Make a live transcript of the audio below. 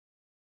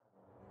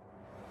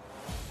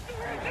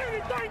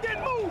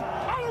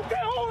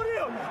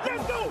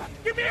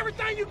Give me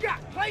everything you got.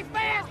 Play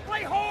fast,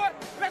 play hard.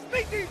 Let's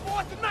beat these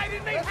boys tonight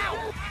in their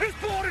house. It's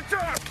party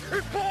time.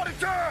 It's party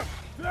time.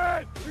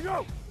 Here we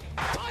go.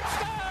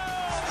 Touchdown!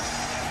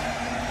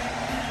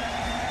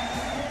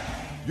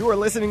 You are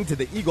listening to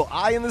the Eagle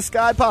Eye in the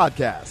Sky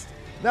podcast.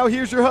 Now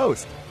here's your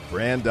host,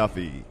 Fran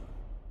Duffy.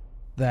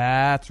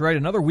 That's right.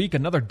 Another week,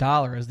 another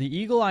dollar. As the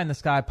Eagle Eye in the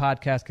Sky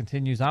podcast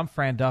continues, I'm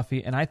Fran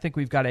Duffy, and I think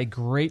we've got a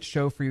great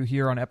show for you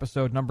here on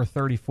episode number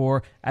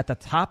 34. At the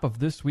top of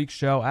this week's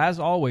show, as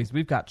always,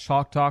 we've got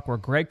Chalk Talk, where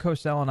Greg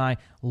Cosell and I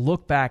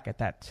look back at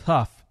that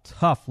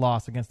tough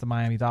loss against the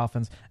Miami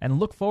Dolphins and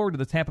look forward to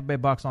the Tampa Bay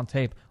Bucs on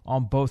tape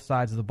on both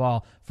sides of the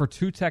ball. For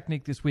Two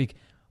Technique this week,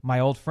 my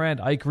old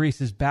friend Ike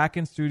Reese is back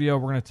in studio.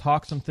 We're going to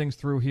talk some things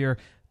through here.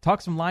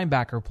 Talk some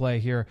linebacker play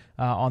here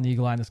on the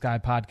Eagle Eye in the Sky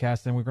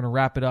podcast, and we're going to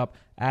wrap it up,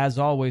 as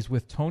always,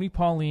 with Tony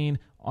Pauline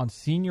on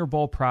Senior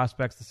Bowl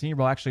prospects. The Senior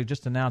Bowl actually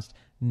just announced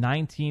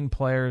 19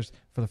 players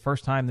for the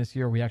first time this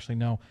year. We actually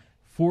know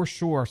for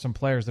sure some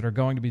players that are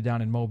going to be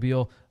down in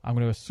Mobile. I'm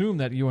going to assume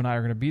that you and I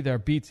are going to be there.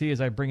 BT, as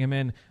I bring him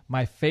in,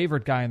 my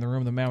favorite guy in the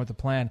room, the man with the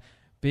plan.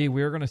 B,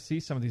 we're going to see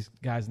some of these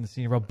guys in the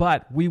Senior Bowl,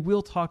 but we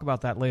will talk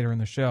about that later in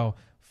the show.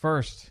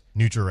 First,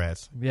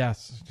 Nutri-Rats.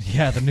 Yes.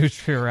 Yeah, the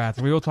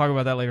Nutri-Rats. We will talk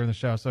about that later in the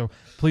show, so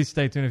please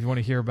stay tuned if you want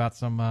to hear about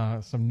some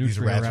Nutri-Rats. These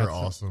rats are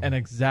awesome. And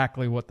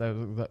exactly what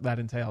that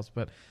entails.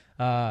 But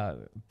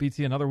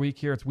BT, another week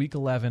here. It's week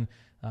 11.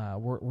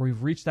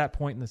 We've reached that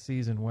point in the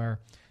season where,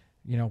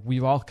 you know,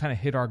 we've all kind of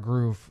hit our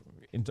groove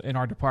in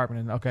our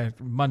department. And, okay,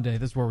 Monday,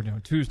 this is what we're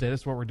doing. Tuesday, this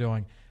is what we're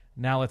doing.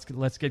 Now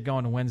let's get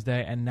going to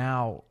Wednesday, and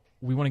now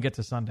we want to get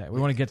to Sunday. We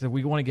want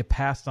to get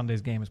past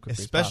Sunday's game as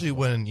quickly Especially as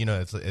possible. when, you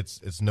know,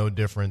 it's no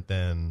different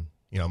than,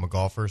 you know, I'm a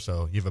golfer,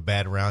 so you have a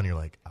bad round, you're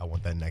like, I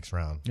want that next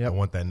round. Yep. I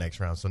want that next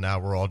round. So now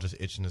we're all just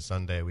itching to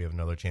Sunday. We have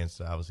another chance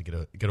to obviously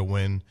get a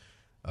win.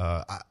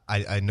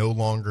 I no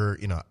longer,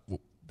 you know,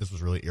 this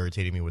was really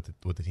irritating me with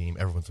the team.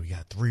 Everyone's like,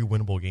 yeah, 3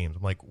 winnable games.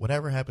 I'm like,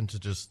 whatever happened to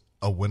just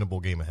a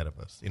winnable game ahead of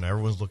us? You know,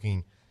 everyone's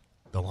looking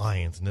the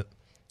Lions, and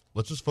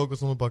let's just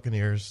focus on the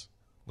Buccaneers.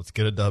 Let's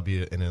get a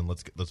W, and then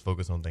let's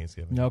focus on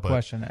Thanksgiving. No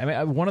question. I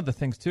mean, one of the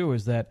things, too,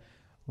 is that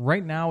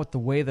right now with the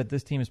way that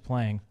this team is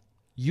playing,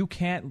 you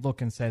can't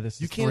look and say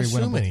this is 3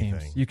 winnable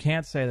teams. You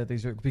can't say that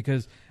these are,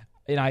 because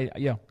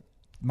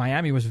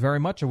Miami was very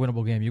much a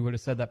winnable game. You would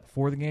have said that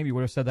before the game. You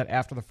would have said that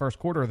after the first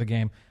quarter of the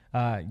game.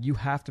 You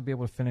have to be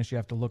able to finish. You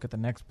have to look at the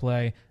next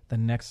play, the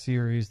next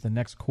series, the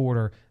next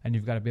quarter, and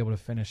you've got to be able to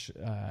finish.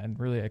 And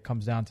really it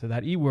comes down to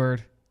that E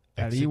word.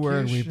 That E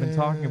word we've been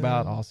talking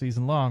about all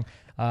season long.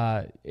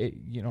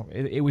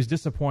 It was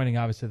disappointing,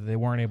 obviously, that they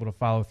weren't able to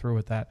follow through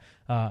with that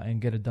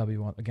and get a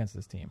W against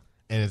this team.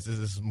 And this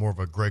is more of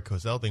a Greg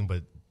Cosell thing,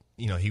 but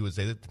you know, he would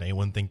say that. Did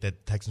anyone think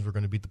that Texans were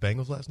going to beat the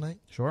Bengals last night?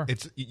 Sure.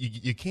 It's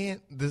you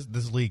can't.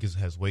 This league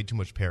has way too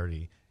much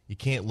parity. You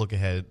can't look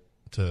ahead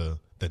to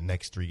the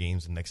next 3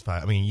 games, the next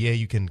 5. I mean, yeah,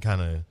 you can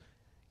kind of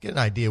get an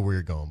idea where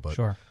you're going, but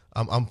sure.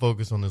 I'm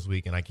focused on this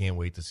week, and I can't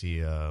wait to see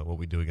what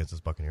we do against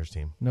this Buccaneers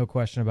team. No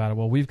question about it.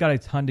 Well, we've got a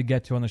ton to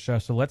get to on the show,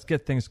 so let's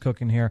get things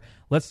cooking here.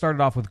 Let's start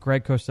it off with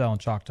Greg Cosell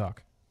and Chalk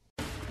Talk.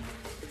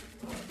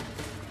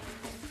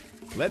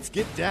 Let's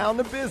get down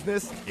to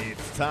business.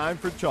 It's time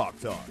for Chalk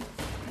Talk.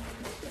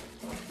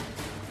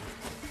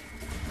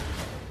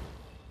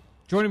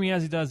 Joining me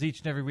as he does each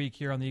and every week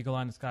here on the Eagle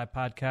Eye in the Sky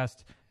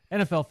podcast,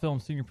 NFL Film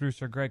senior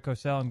producer Greg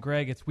Cosell. And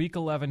Greg, it's week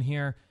 11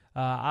 here.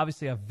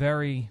 Obviously a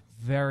very,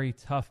 very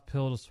tough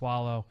pill to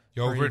swallow.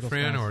 You over it,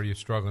 Fran, or are you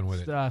struggling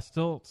with it?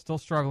 Still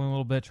struggling a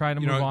little bit, trying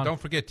to move on. Don't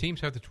forget, teams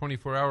have the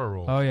 24-hour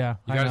rule. Oh, yeah.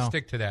 You got to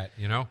stick to that,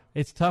 you know?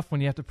 It's tough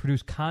when you have to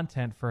produce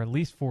content for at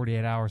least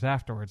 48 hours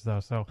afterwards,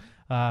 though. So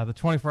the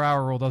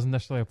 24-hour rule doesn't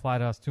necessarily apply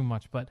to us too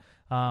much. But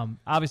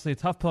obviously a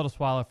tough pill to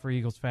swallow for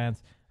Eagles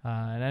fans.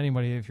 And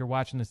anybody, if you're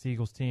watching this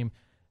Eagles team,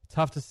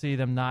 tough to see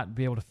them not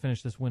be able to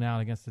finish this win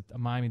out against a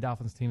Miami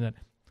Dolphins team that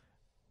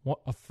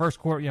first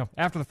quarter,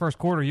 after the first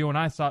quarter, you and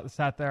I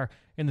sat there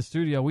in the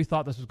studio. We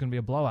thought this was going to be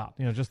a blowout,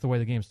 just the way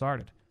the game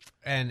started.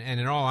 And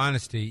in all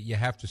honesty, you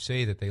have to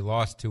say that they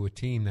lost to a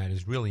team that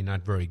is really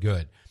not very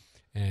good.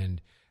 And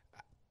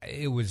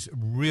it was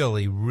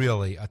really,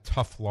 really a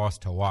tough loss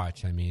to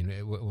watch. I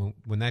mean,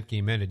 when that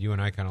game ended, you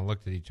and I kind of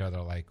looked at each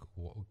other like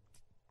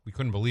we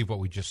couldn't believe what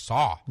we just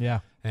saw.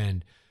 Yeah.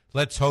 And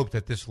let's hope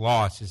that this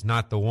loss is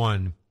not the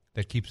one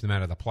that keeps them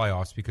out of the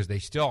playoffs, because they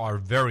still are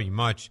very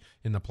much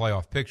in the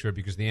playoff picture,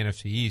 because the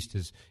NFC East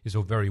is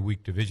a very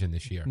weak division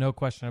this year. No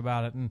question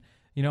about it. And,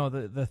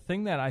 the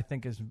thing that I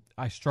think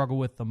I struggle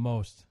with the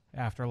most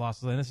after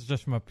losses, and this is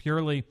just from a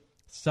purely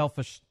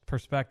selfish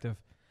perspective,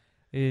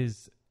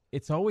 is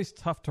it's always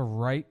tough to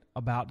write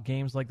about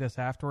games like this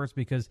afterwards,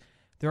 because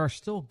there are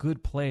still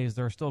good plays,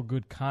 there are still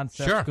good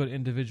concepts, sure, good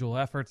individual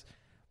efforts,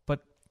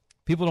 but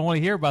people don't want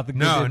to hear about the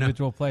good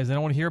individual plays. They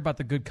don't want to hear about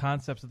the good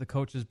concepts that the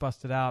coaches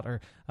busted out, or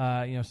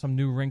some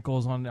new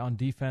wrinkles on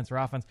defense or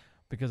offense,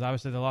 because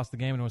obviously they lost the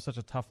game and it was such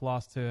a tough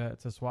loss to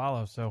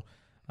swallow. So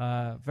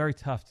very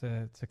tough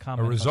to comment.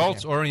 A on the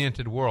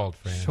results-oriented world,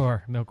 Fran. game.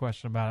 Sure, no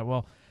question about it.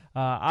 Well,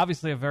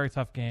 obviously a very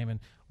tough game, and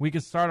we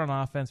could start on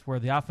offense where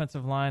the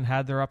offensive line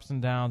had their ups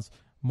and downs,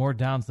 more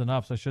downs than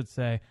ups, I should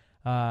say.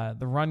 The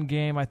run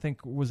game, I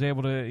think, was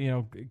able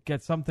to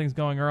get some things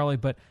going early,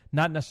 but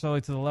not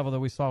necessarily to the level that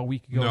we saw a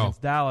week ago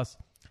against Dallas.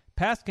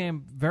 Pass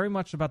game, very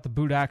much about the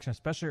boot action,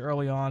 especially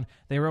early on.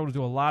 They were able to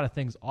do a lot of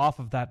things off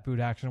of that boot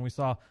action, and we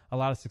saw a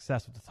lot of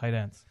success with the tight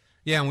ends.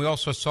 Yeah, and we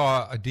also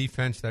saw a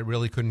defense that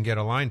really couldn't get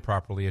aligned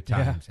properly at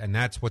times, and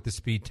that's what the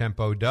speed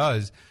tempo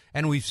does.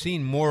 And we've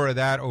seen more of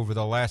that over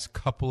the last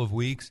couple of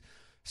weeks,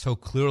 so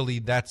clearly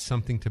that's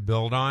something to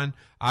build on.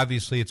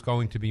 Obviously, it's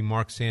going to be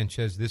Mark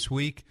Sanchez this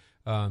week.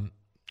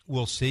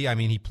 We'll see. I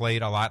mean, he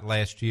played a lot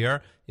last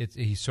year.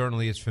 He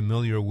certainly is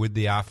familiar with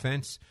the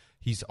offense.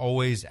 He's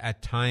always,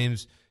 at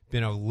times,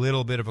 been a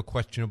little bit of a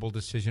questionable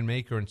decision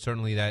maker, and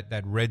certainly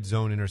that red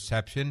zone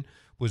interception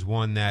was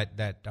one that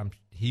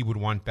he would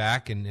want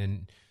back,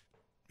 and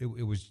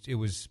it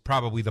was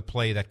probably the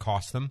play that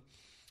cost them.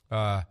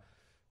 But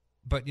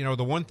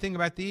the one thing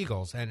about the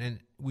Eagles, and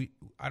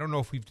I don't know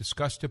if we've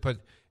discussed it,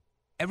 but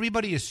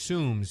everybody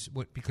assumes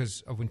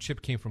because of when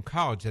Chip came from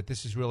college that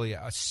this is really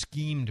a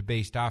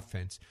schemed-based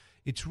offense.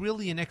 It's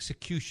really an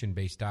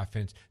execution-based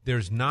offense.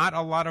 There's not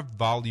a lot of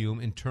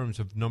volume in terms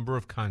of number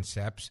of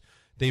concepts.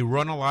 They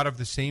run a lot of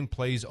the same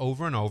plays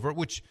over and over,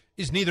 which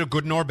is neither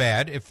good nor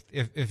bad. If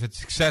it's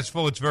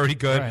successful, it's very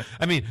good. Right.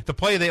 I mean, the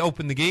play they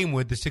opened the game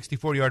with, the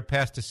 64-yard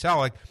pass to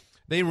Selleck,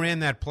 they ran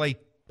that play,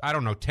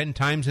 10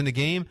 times in the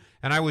game,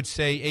 and I would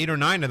say 8 or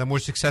 9 of them were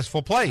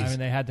successful plays. I mean,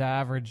 they had to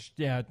average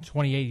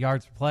 28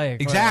 yards per play.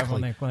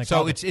 Exactly. When they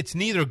so it's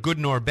neither good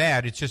nor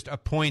bad. It's just a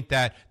point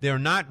that they're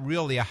not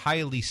really a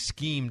highly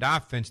schemed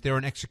offense. They're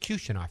an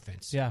execution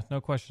offense. Yeah,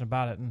 no question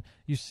about it. And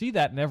you see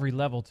that in every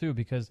level, too,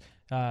 because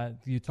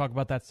you talk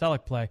about that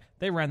Selleck play.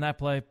 They ran that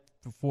play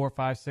 4,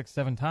 5, 6,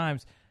 7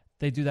 times.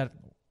 They do that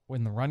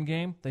in the run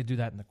game. They do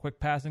that in the quick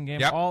passing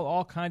game,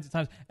 all kinds of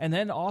times. And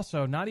then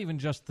also not even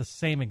just the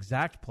same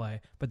exact play,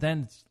 but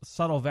then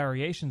subtle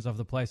variations of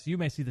the play. So you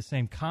may see the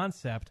same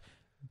concept,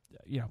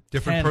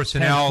 different 10,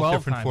 personnel, 10,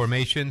 different times.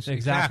 formations.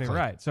 Exactly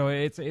right. So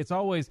it's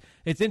always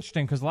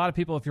interesting because a lot of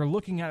people, if you're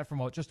looking at it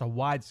from just a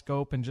wide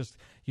scope and just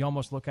you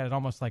almost look at it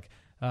almost like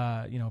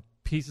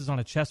pieces on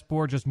a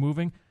chessboard just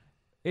moving,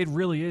 it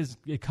really is.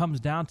 It comes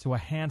down to a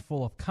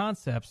handful of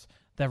concepts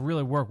that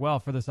really work well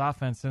for this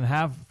offense and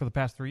have for the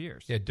past 3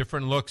 years. Yeah,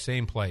 different looks,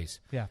 same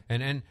plays. Yeah.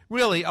 And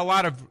really a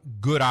lot of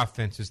good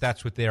offenses,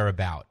 that's what they're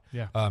about.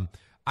 Yeah.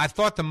 I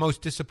thought the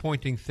most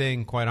disappointing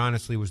thing, quite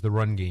honestly, was the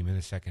run game in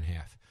the second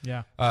half.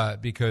 Yeah.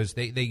 Because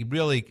they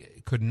really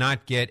could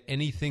not get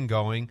anything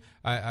going.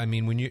 I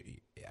mean, when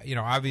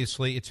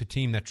obviously it's a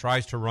team that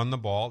tries to run the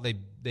ball.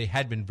 They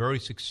had been very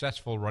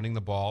successful running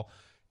the ball.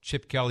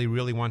 Chip Kelly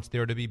really wants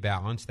there to be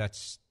balance.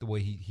 That's the way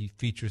he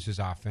features his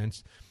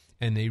offense.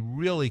 And they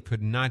really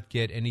could not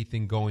get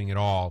anything going at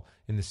all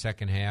in the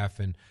second half.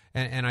 And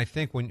I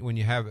think when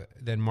you have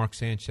then Mark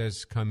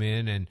Sanchez come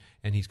in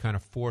and he's kind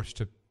of forced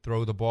to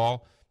throw the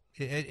ball,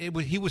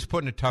 he was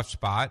put in a tough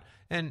spot.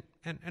 And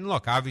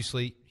look,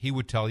 obviously he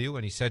would tell you,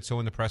 and he said so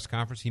in the press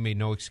conference, he made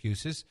no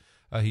excuses.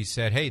 He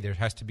said, hey, there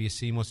has to be a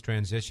seamless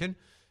transition.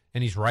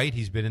 And he's right.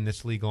 He's been in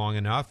this league long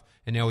enough,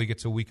 and now he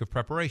gets a week of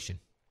preparation.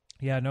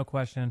 Yeah, no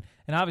question.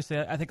 And obviously,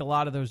 I think a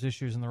lot of those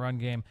issues in the run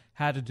game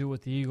had to do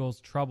with the Eagles'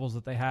 troubles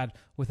that they had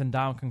with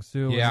Ndamukong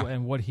Suh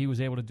and what he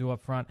was able to do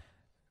up front.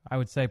 I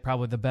would say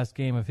probably the best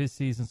game of his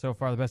season so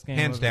far, the best game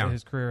of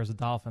his career as a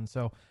Dolphin.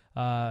 So,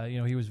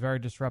 he was very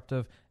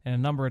disruptive in a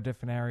number of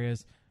different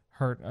areas,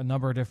 hurt a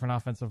number of different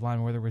offensive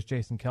linemen, whether it was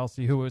Jason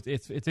Kelsey, who was,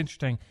 it's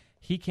interesting.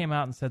 He came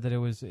out and said that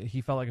he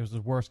felt like it was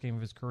the worst game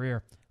of his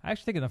career. I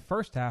actually think in the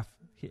first half,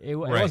 it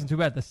wasn't too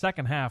bad. The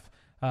second half,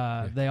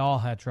 they all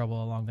had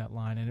trouble along that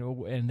line,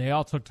 and they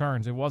all took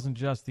turns. It wasn't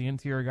just the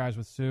interior guys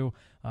with Suh.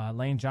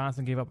 Lane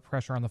Johnson gave up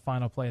pressure on the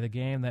final play of the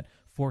game that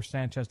forced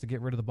Sanchez to get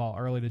rid of the ball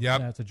early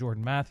to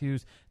Jordan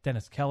Matthews.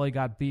 Dennis Kelly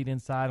got beat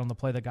inside on the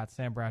play that got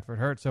Sam Bradford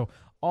hurt. So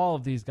all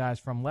of these guys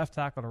from left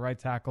tackle to right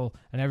tackle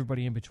and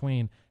everybody in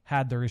between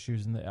had their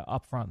issues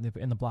up front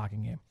in the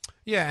blocking game.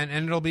 Yeah,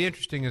 and it'll be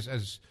interesting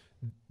as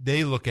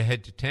they look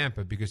ahead to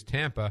Tampa, because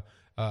Tampa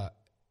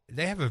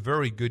they have a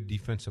very good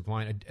defensive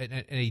line,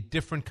 a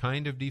different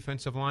kind of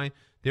defensive line.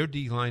 Their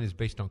D-line is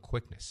based on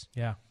quickness.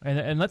 Yeah,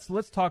 and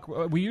let's talk.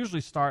 We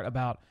usually start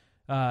about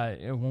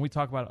when we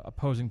talk about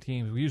opposing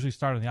teams, we usually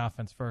start on the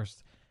offense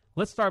first.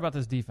 Let's start about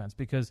this defense,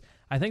 because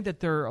I think that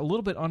they're a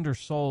little bit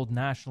undersold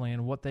nationally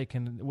in what they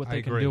can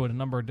do at a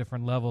number of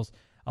different levels.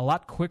 A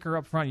lot quicker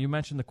up front. You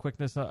mentioned the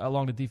quickness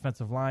along the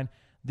defensive line.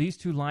 These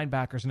two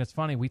linebackers, and it's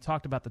funny, we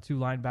talked about the two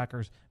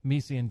linebackers,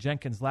 Messi and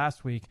Jenkins,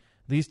 last week.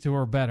 These two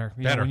are better.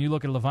 When you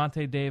look at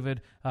Levante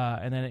David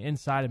and then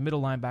inside a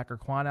middle linebacker,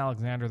 Quan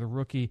Alexander, the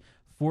rookie,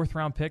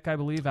 4th-round pick, I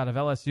believe, out of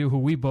LSU, who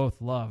we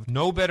both loved.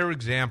 No better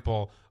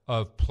example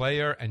of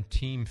player and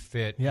team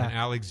fit than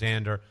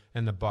Alexander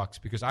and the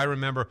Bucs, because I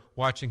remember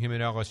watching him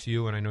at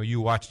LSU, and I know you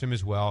watched him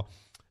as well,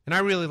 and I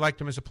really liked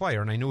him as a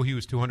player, and I knew he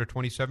was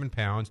 227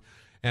 pounds.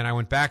 And I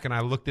went back and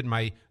I looked at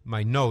my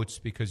notes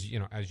because,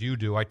 as you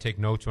do, I take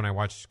notes when I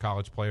watch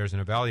college players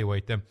and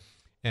evaluate them.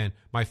 And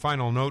my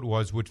final note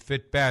would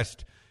fit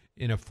best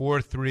in a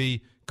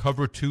 4-3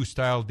 cover 2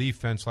 style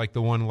defense like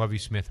the one Lovie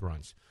Smith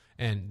runs.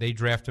 And they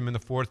draft him in the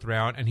 4th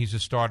round, and he's a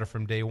starter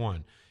from day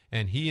one.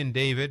 And he and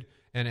David,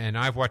 and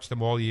I've watched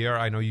them all year.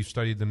 I know you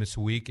studied them this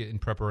week in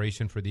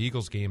preparation for the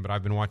Eagles game, but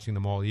I've been watching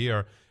them all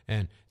year.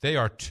 And they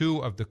are two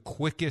of the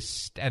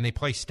quickest, and they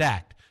play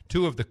stacked,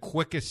 two of the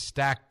quickest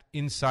stacked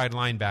inside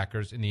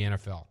linebackers in the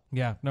NFL.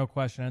 Yeah, no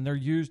question. And they're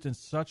used in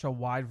such a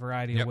wide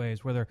variety of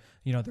ways, whether,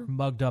 they're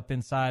mugged up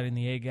inside in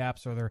the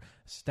A-gaps or they're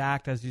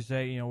stacked, as you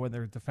say, when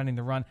they're defending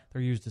the run,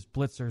 they're used as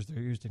blitzers,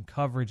 they're used in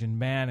coverage in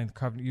man and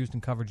used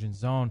in coverage in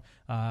zone.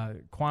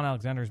 Quan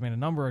Alexander has made a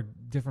number of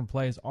different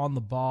plays on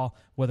the ball,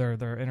 whether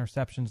they're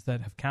interceptions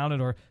that have counted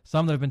or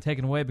some that have been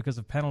taken away because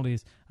of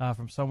penalties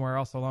from somewhere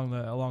else along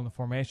the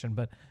formation.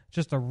 But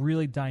just a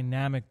really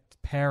dynamic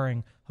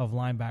pairing of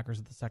linebackers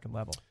at the second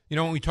level.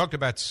 When we talked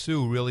about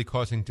Sue really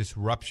causing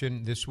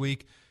disruption this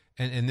week,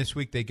 and this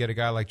week they get a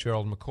guy like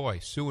Gerald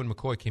McCoy. Sue and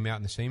McCoy came out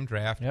in the same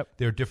draft. Yep.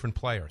 They're different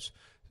players.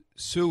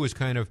 Sue is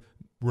kind of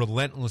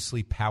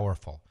relentlessly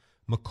powerful.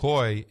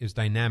 McCoy is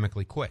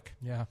dynamically quick.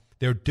 Yeah.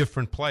 They're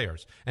different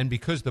players. And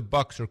because the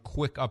Bucs are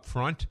quick up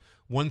front,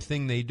 one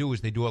thing they do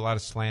is they do a lot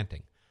of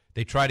slanting.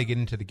 They try to get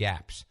into the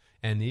gaps.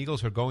 And the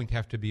Eagles are going to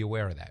have to be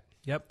aware of that.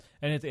 Yep.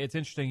 And it's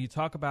interesting. You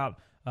talk about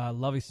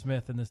Lovie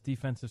Smith and this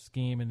defensive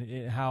scheme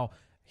and how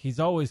he's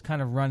always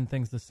kind of run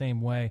things the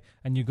same way.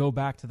 And you go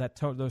back to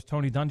those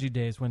Tony Dungy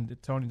days when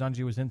Tony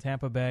Dungy was in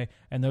Tampa Bay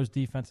and those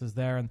defenses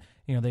there. And,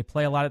 they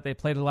played a lot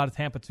of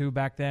Tampa 2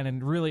 back then.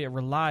 And really it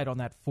relied on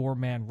that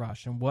 4-man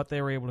rush and what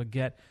they were able to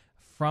get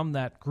from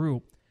that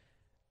group.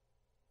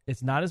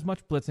 It's not as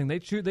much blitzing.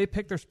 They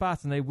pick their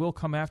spots and they will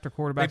come after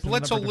quarterbacks. They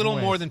blitz a little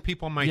more than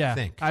people might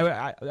think.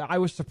 I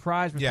was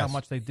surprised with how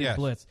much they did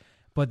blitz.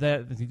 But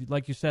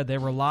like you said, they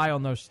rely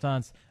on those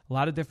stunts. A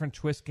lot of different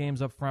twist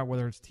games up front,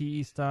 whether it's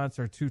TE stunts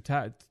or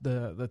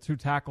the two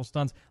tackle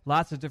stunts.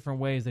 Lots of different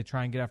ways they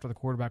try and get after the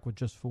quarterback with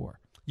just 4.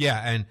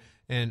 Yeah,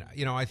 and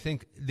I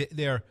think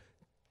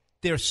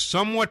they're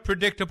somewhat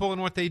predictable in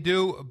what they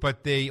do,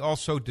 but they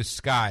also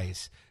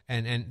disguise.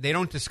 And they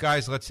don't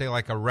disguise, let's say,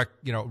 like a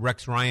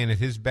Rex Ryan at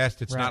his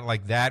best. It's not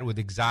like that with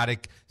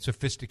exotic,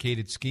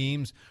 sophisticated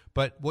schemes.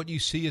 But what you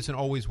see isn't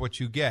always what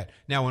you get.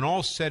 Now, when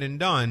all's said and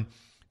done,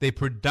 they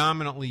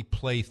predominantly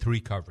play 3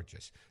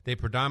 coverages. They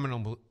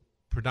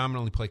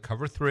predominantly play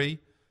cover 3,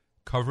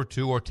 cover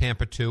 2, or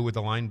Tampa 2 with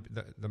the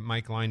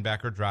Mike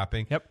linebacker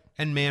dropping,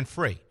 and man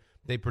free.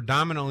 They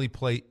predominantly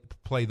play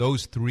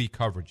those 3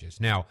 coverages.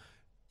 Now,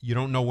 you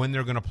don't know when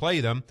they're going to play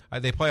them.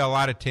 They play a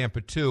lot of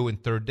Tampa 2 in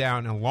 3rd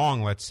down and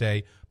long, let's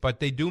say, but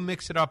they do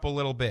mix it up a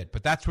little bit.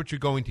 But that's what you're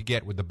going to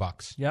get with the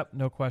Bucs. Yep,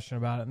 no question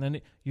about it. And then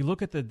you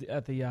look at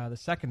the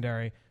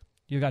secondary.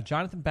 You got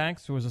Jonathan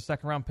Banks, who was a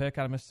 2nd-round pick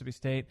out of Mississippi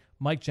State.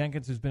 Mike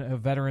Jenkins, who's been a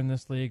veteran in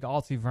this league.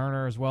 Alty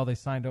Werner as well. They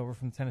signed over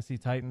from the Tennessee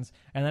Titans.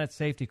 And then at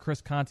safety,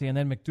 Chris Conte, and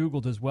then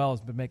McDougald as well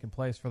has been making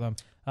plays for them.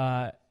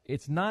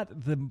 It's not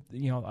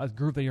a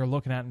group that you're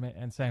looking at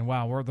and saying,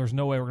 wow, there's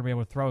no way we're going to be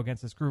able to throw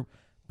against this group.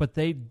 But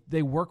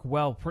they work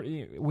well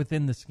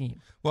within the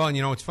scheme. Well, and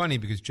it's funny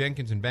because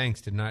Jenkins and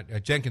Banks did not.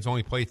 Jenkins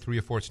only played 3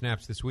 or 4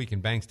 snaps this week,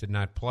 and Banks did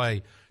not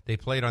play. They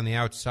played on the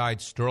outside.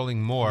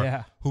 Sterling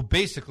Moore, who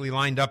basically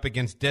lined up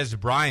against Des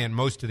Bryant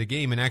most of the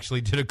game and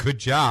actually did a good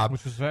job.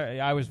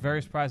 I was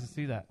very surprised to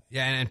see that.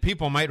 Yeah, and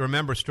people might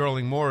remember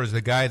Sterling Moore as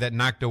the guy that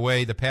knocked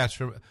away the pass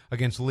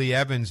against Lee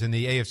Evans in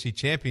the AFC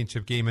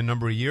Championship game a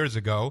number of years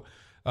ago.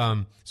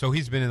 So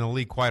he's been in the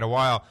league quite a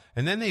while.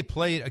 And then they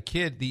played a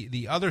kid,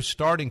 the other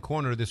starting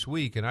corner this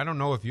week, and I don't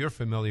know if you're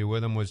familiar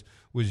with him, was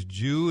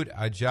Jude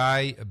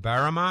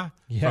Ajayi-Barama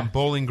from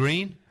Bowling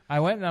Green. I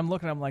went and I'm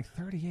looking, I'm like,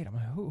 38. I'm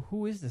like,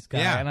 who is this guy?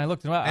 Yeah. And I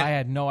looked him up. I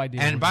had no idea.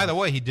 And by the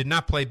way, he did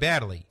not play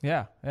badly.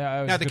 Yeah.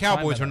 Now, the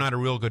Cowboys are not a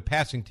real good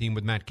passing team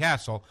with Matt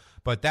Castle,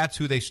 but that's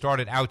who they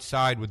started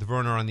outside with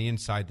Werner on the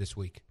inside this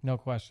week. No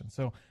question.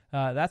 So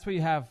that's what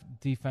you have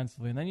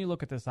defensively. And then you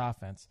look at this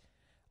offense.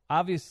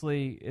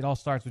 Obviously, it all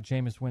starts with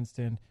Jameis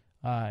Winston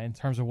in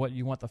terms of what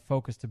you want the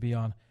focus to be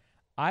on.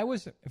 I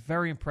was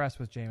very impressed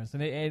with Jameis.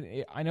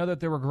 And I know that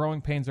there were growing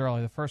pains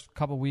early. The first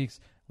couple weeks,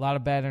 a lot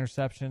of bad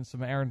interceptions,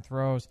 some errant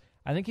throws.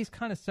 I think he's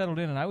kind of settled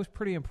in, and I was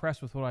pretty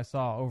impressed with what I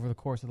saw over the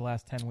course of the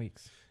last 10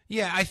 weeks.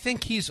 Yeah, I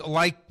think he's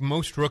like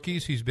most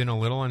rookies. He's been a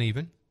little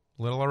uneven,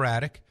 a little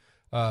erratic.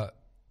 The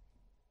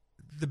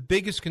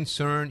biggest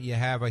concern you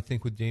have, I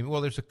think, with Jameis,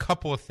 well, there's a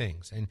couple of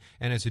things. And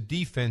as a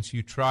defense,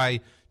 you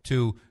try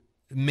to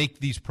make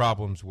these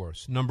problems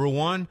worse. Number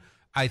one,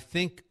 I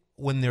think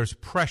when there's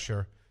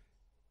pressure,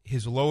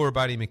 his lower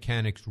body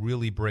mechanics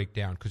really break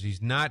down because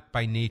he's not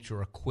by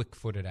nature a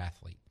quick-footed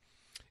athlete.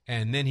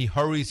 And then he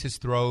hurries his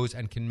throws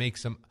and can make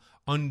some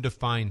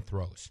undefined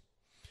throws.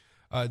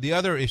 The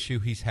other issue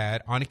he's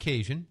had on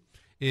occasion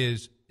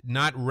is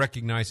not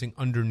recognizing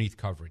underneath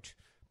coverage,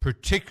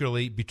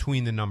 particularly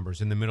between the numbers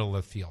in the middle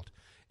of the field.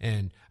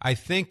 And I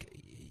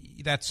think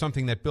that's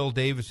something that Bill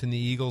Davis and the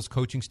Eagles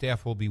coaching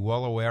staff will be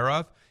well aware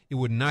of. It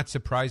would not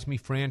surprise me,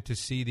 Fran, to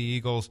see the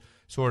Eagles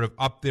sort of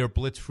up their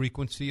blitz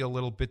frequency a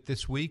little bit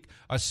this week,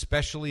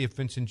 especially if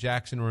Vincent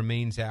Jackson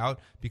remains out,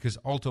 because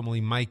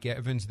ultimately Mike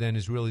Evans then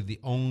is really the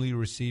only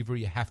receiver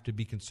you have to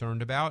be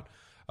concerned about.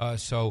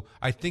 So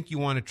I think you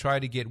want to try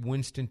to get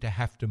Winston to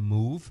have to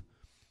move.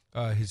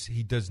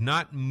 He does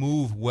not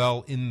move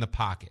well in the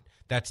pocket.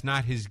 That's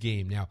not his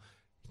game. Now,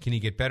 can he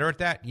get better at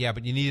that? Yeah,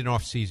 but you need an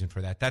off season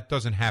for that. That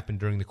doesn't happen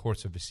during the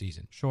course of a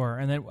season. Sure.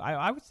 And then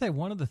I would say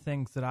one of the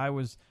things that I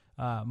was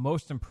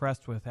most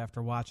impressed with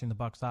after watching the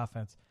Bucs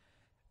offense,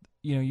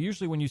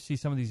 usually when you see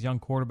some of these young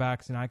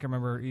quarterbacks, and I can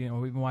remember,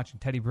 we've been watching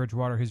Teddy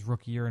Bridgewater his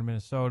rookie year in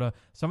Minnesota,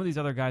 some of these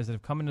other guys that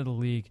have come into the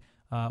league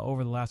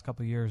over the last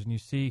couple of years, and you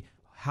see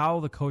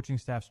how the coaching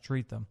staffs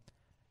treat them.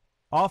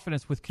 Often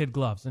it's with kid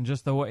gloves and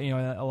just the way,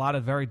 a lot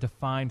of very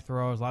defined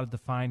throws, a lot of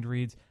defined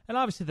reads, and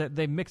obviously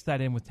they mix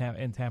that in with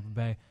in Tampa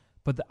Bay.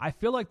 But I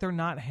feel like they're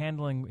not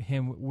handling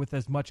him with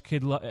as much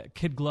kid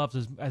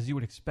gloves as you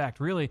would expect.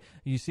 Really,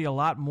 you see a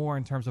lot more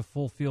in terms of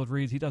full field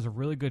reads. He does a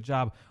really good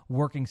job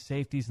working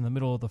safeties in the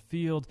middle of the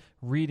field,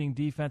 reading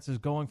defenses,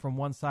 going from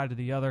one side to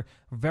the other.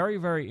 Very,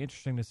 very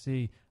interesting to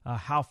see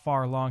how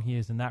far along he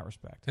is in that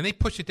respect. And they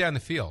push it down the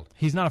field.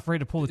 He's not afraid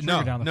to pull the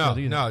trigger down the field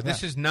either. No,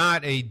 this is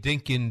not a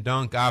dink and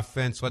dunk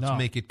offense. Let's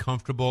make it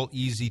comfortable,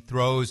 easy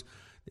throws.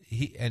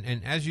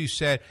 And as you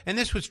said, and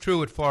this was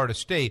true at Florida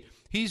State,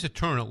 he's a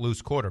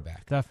turn-it-loose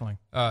quarterback. Definitely.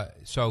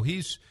 So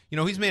he's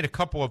made a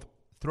couple of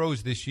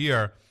throws this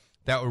year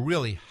that were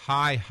really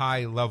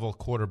high-level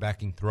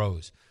quarterbacking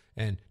throws.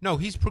 And, no,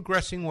 he's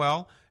progressing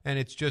well, and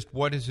it's just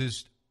what is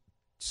his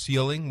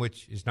ceiling,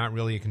 which is not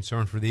really a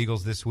concern for the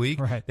Eagles this week.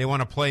 Right. They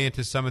want to play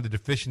into some of the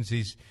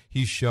deficiencies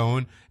he's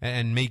shown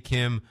and make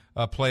him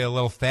play a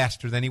little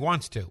faster than he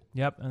wants to.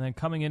 Yep, and then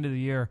coming into the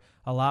year,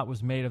 a lot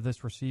was made of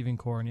this receiving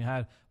core, and you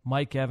had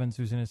Mike Evans,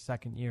 who's in his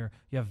second year.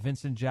 You have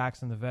Vincent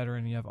Jackson, the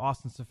veteran. You have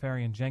Austin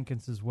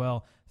Seferian-Jenkins as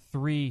well.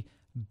 3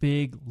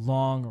 big,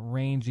 long,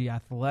 rangy,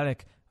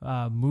 athletic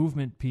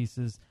movement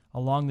pieces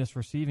along this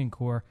receiving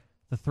core.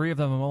 The 3 of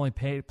them have only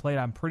played,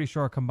 I'm pretty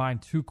sure, a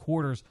combined 2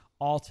 quarters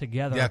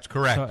altogether. That's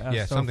correct.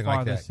 So something far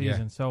like that this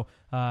season. Yeah.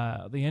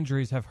 So the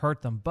injuries have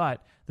hurt them,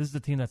 but this is a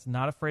team that's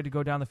not afraid to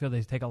go down the field.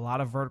 They take a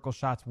lot of vertical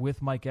shots with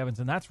Mike Evans,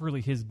 and that's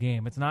really his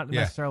game. It's not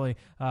necessarily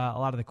a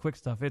lot of the quick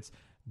stuff. It's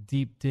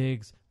deep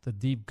digs, the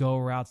deep go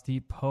routes,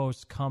 deep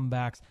posts,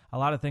 comebacks, a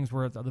lot of things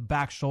where the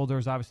back shoulder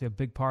is obviously a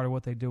big part of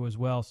what they do as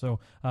well. So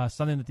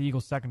something that the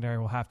Eagles secondary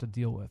will have to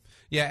deal with.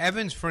 Yeah,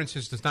 Evans, for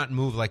instance, does not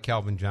move like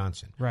Calvin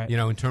Johnson. Right.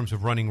 In terms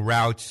of running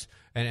routes,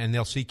 and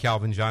they'll see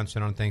Calvin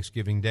Johnson on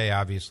Thanksgiving Day,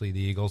 obviously, the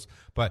Eagles.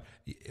 But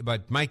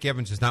Mike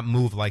Evans does not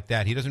move like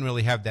that. He doesn't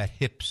really have that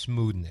hip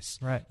smoothness.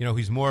 Right.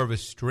 He's more of a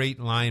straight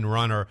line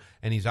runner,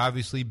 and he's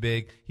obviously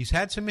big. He's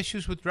had some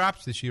issues with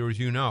drops this year, as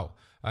you know.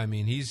 I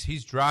mean,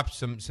 he's dropped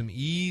some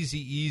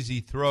easy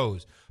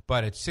throws,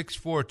 but at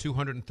 6'4",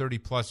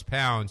 230-plus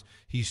pounds,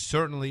 he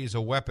certainly is a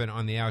weapon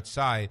on the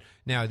outside.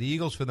 Now, the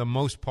Eagles, for the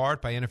most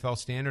part, by NFL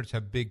standards,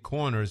 have big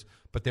corners,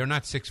 but they're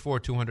not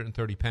 6'4",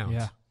 230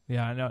 pounds.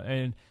 Yeah, I know,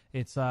 and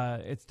it's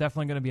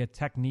definitely going to be a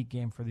technique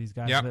game for these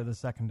guys, the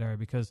secondary,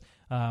 because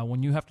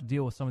when you have to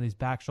deal with some of these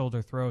back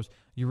shoulder throws,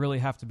 you really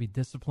have to be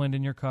disciplined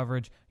in your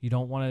coverage. You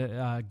don't want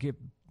to get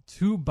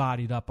too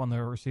bodied up on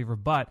the receiver,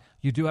 but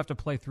you do have to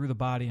play through the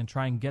body and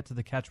try and get to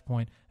the catch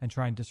point and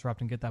try and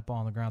disrupt and get that ball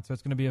on the ground. So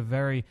it's going to be a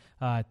very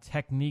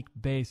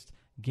technique-based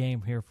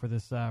game here for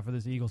this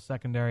Eagles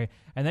secondary.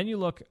 And then you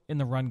look in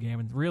the run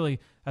game, and really,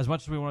 as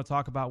much as we want to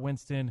talk about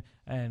Winston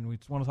and we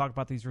want to talk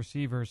about these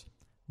receivers,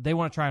 they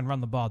want to try and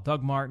run the ball.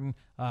 Doug Martin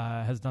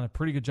has done a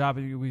pretty good job.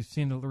 We've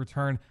seen the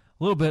return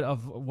a little bit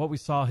of what we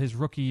saw his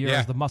rookie year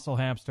as the muscle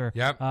hamster.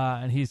 Yep.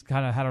 And he's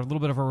kind of had a little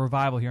bit of a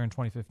revival here in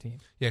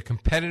 2015. Yeah,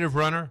 competitive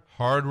runner,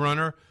 hard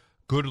runner,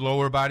 good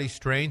lower body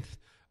strength.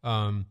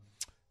 They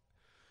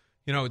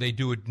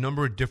do a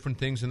number of different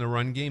things in the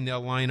run game. They'll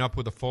line up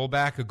with a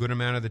fullback a good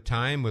amount of the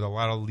time with a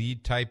lot of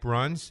lead-type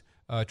runs,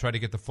 try to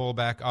get the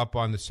fullback up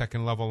on the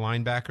second-level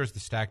linebackers,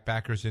 the stack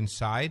backers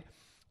inside.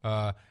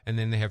 And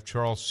then they have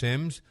Charles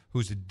Sims,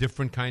 who's a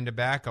different kind of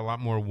back, a lot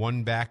more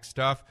one-back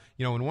stuff.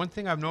 And one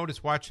thing I've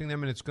noticed watching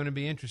them, and it's going to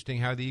be interesting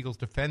how the Eagles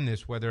defend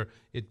this, whether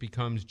it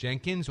becomes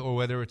Jenkins or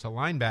whether it's a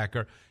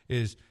linebacker,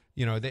 is,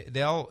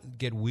 they'll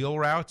get wheel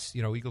routes.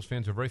 Eagles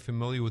fans are very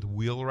familiar with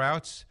wheel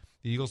routes.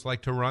 The Eagles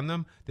like to run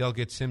them. They'll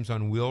get Sims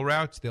on wheel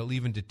routes. They'll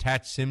even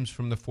detach Sims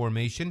from the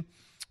formation.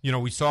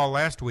 We saw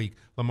last week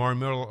Lamar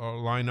Miller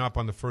line up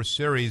on the first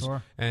series,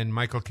 and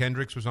Michael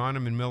Kendricks was on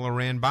him, and Miller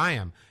ran by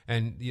him.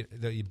 And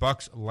the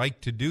Bucs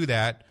like to do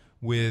that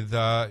with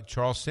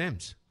Charles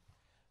Sims.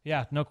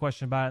 Yeah, no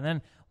question about it. And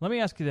then let me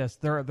ask you this: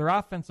 their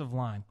offensive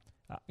line.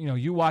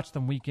 You watch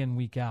them week in,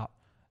 week out.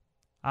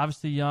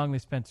 Obviously young. They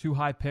spent 2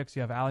 high picks.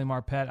 You have Ali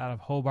Marpet out of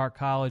Hobart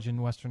College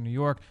in Western New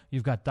York.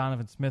 You've got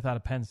Donovan Smith out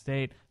of Penn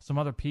State. Some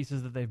other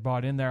pieces that they've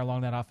brought in there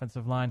along that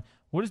offensive line.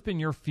 What has been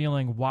your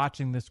feeling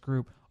watching this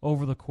group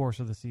over the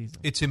course of the season?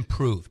 It's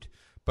improved.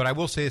 But I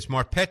will say this,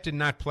 Marpet did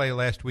not play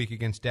last week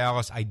against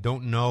Dallas. I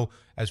don't know,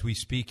 as we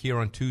speak here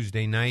on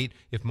Tuesday night,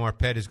 if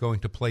Marpet is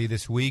going to play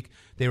this week.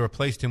 They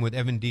replaced him with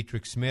Evan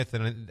Dietrich Smith,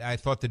 and I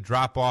thought the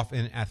drop-off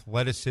in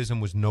athleticism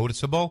was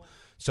noticeable.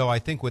 So I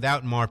think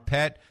without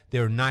Marpet,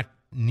 they're not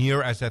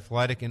near as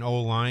athletic in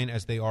O-line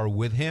as they are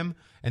with him,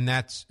 and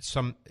that's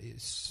some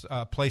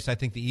place I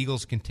think the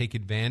Eagles can take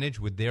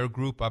advantage with their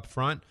group up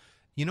front.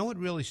 You know what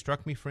really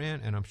struck me, Fran,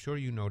 and I'm sure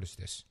you noticed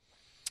this,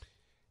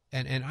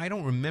 and I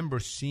don't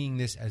remember seeing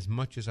this as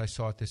much as I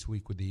saw it this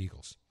week with the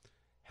Eagles.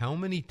 How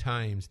many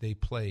times they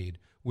played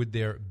with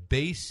their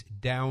base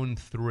down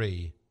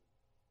three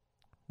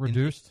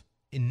reduced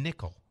in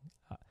nickel.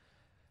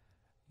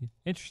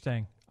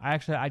 Interesting.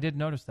 I did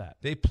notice that.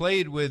 They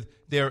played with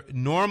their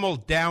normal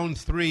down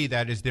three,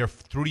 that is their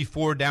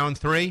 3-4 down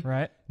three.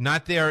 Right.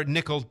 Not their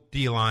nickel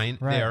D-line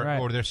right.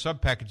 or their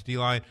sub-package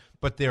D-line,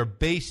 but their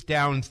base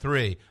down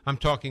three. I'm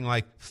talking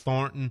like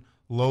Thornton,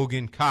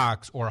 Logan,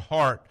 Cox, or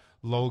Hart,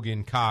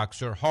 Logan,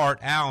 Cox, or Hart,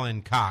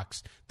 Allen,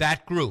 Cox.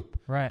 That group.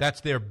 Right. That's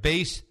their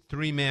base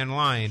three-man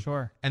line.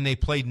 Sure. And they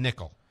played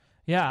nickel.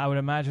 Yeah, I would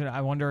imagine.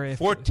 I wonder if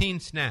 14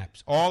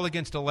 snaps, all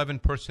against 11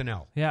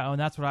 personnel. Yeah, and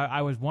that's what I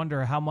would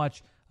wonder how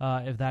much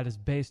if that is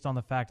based on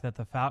the fact that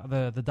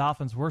the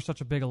Dolphins were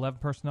such a big 11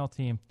 personnel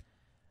team.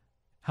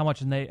 How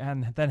much and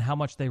then how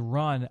much they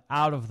run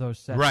out of those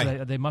sets.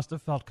 Right. They must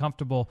have felt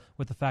comfortable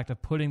with the fact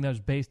of putting those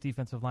base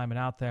defensive linemen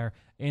out there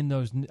in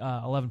those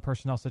 11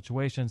 personnel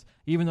situations,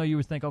 even though you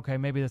would think, okay,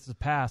 maybe this is a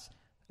pass,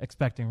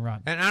 expecting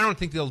run. And I don't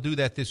think they'll do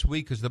that this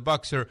week because the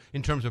Bucs are,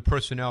 in terms of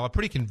personnel, a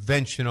pretty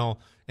conventional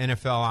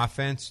NFL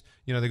offense.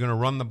 You know, they're going to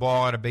run the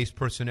ball out of base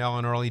personnel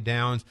on early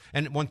downs.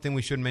 And one thing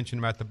we should mention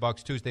about the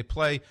Bucs too is they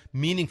play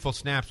meaningful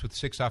snaps with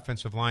 6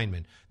 offensive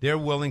linemen. They're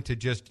willing to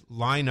just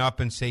line up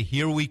and say,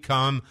 "Here we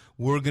come.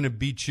 We're going to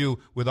beat you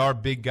with our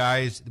big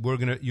guys.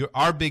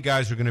 Our big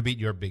guys are going to beat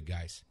your big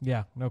guys."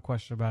 Yeah, no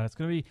question about it. It's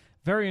going to be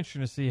very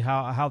interesting to see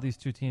how these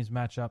two teams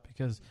match up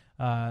because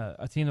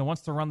a team that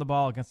wants to run the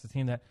ball against a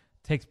team that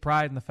takes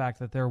pride in the fact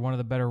that they're one of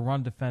the better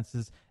run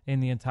defenses in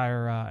the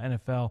entire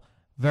NFL.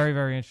 Very,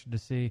 very interested to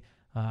see.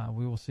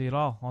 We will see it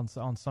all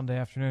on Sunday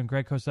afternoon.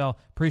 Greg Cosell,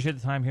 appreciate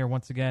the time here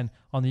once again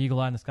on the Eagle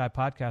Eye in the Sky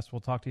podcast.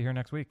 We'll talk to you here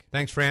next week.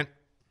 Thanks, Fran.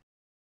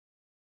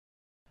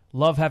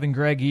 Love having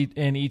Greg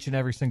in each and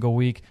every single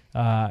week.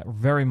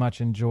 Very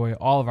much enjoy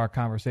all of our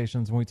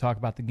conversations when we talk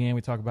about the game.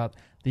 We talk about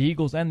the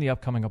Eagles and the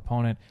upcoming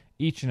opponent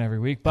each and every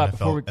week. But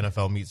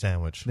NFL meat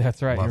sandwich.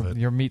 That's right,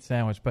 your meat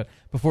sandwich. But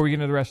before we get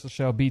into the rest of the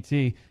show,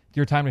 BT,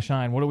 your time to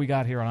shine. What do we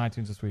got here on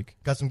iTunes this week?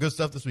 Got some good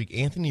stuff this week.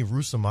 Anthony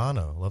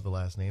Russomano, love the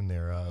last name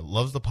there,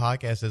 loves the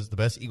podcast. It's the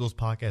best Eagles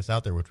podcast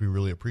out there, which we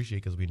really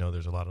appreciate because we know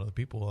there's a lot of other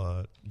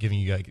people giving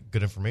you guys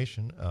good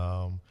information.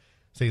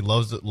 So he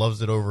loves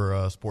it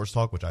over Sports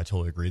Talk, which I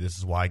totally agree. This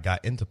is why I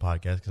got into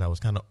podcasts because I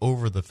was kind of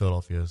over the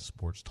Philadelphia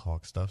Sports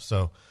Talk stuff.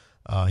 So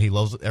he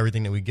loves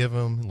everything that we give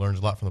him. He learns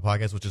a lot from the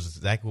podcast, which is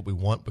exactly what we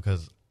want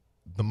because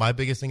my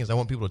biggest thing is I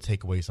want people to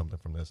take away something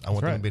from this. I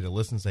want them to be able to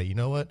listen and say, you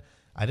know what?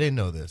 I didn't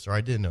know this or I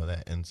didn't know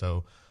that. And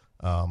so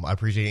I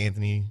appreciate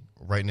Anthony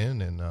writing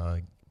in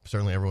and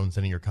certainly everyone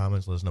sending your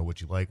comments. Let us know what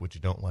you like, what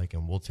you don't like,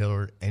 and we'll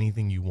tailor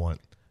anything you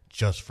want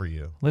just for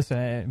you.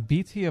 Listen,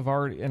 BT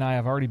and I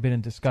have already been in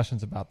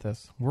discussions about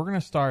this. We're going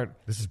to start.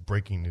 This is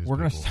breaking news. We're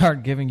going to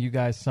start giving you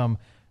guys some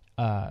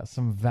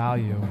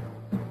value.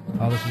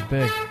 Oh, this is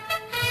big.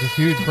 This is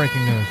huge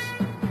breaking news.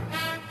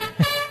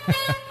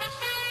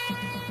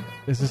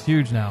 This is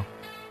huge now.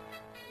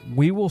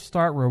 We will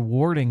start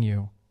rewarding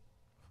you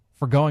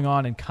for going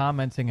on and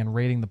commenting and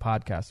rating the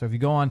podcast. So if you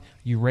go on,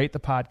 you rate the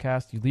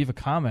podcast, you leave a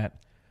comment,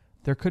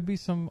 there could be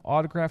some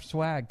autographed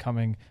swag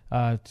coming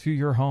to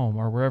your home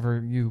or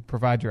wherever you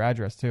provide your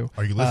address to.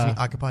 Are you listening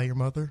to Occupy Your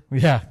Mother?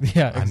 Yeah,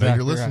 exactly. I know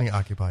you're listening to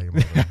Occupy Your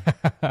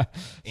Mother.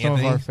 Some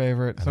of our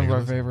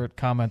favorite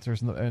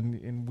commenters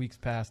in weeks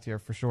past here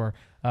for sure.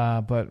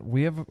 But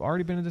we have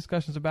already been in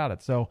discussions about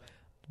it. So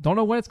don't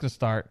know when it's going to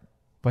start,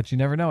 but you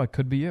never know. It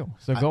could be you.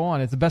 So go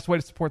on. It's the best way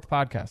to support the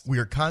podcast. We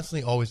are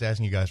constantly always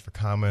asking you guys for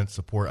comments,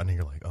 support. I know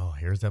you're like, oh,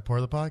 here's that part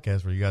of the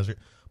podcast where you guys are.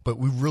 But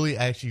we really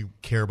actually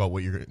care about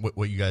what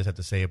you guys have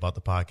to say about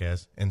the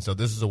podcast. And so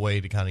this is a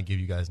way to kind of give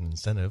you guys an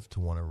incentive to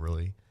want to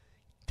really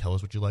tell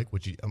us what you like.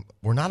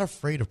 We're not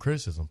afraid of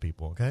criticism,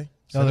 people, okay?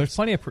 No, there's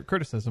plenty of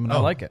criticism, and I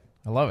like it.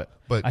 I love it.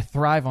 But I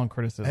thrive on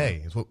criticism.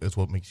 Hey, it's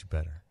what makes you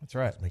better. That's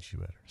right. It makes you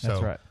better.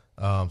 That's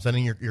right.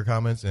 Sending your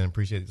comments and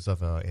appreciate the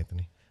stuff,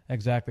 Anthony.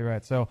 Exactly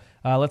right. So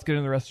let's get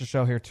into the rest of the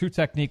show here. 2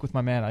 Technique with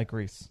my man, Ike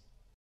Reese.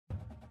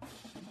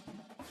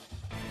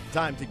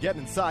 Time to get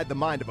inside the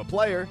mind of a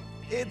player.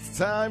 It's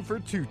time for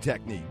 2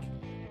 Technique.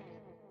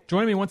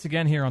 Joining me once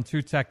again here on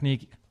 2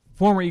 Technique,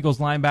 former Eagles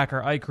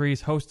linebacker Ike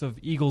Reese, host of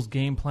Eagles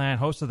Game Plan,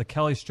 host of the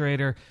Kelly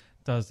Strader,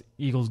 does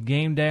Eagles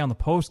Game Day on the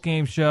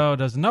post-game show,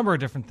 does a number of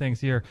different things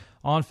here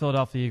on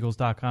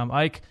PhiladelphiaEagles.com.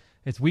 Ike,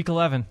 it's week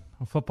 11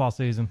 of football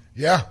season.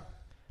 Yeah.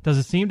 Does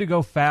it seem to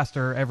go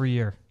faster every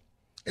year?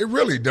 It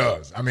really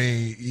does. I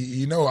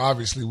mean,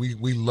 obviously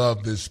we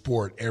love this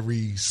sport,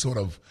 every sort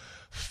of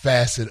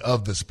facet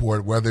of the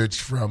sport, whether it's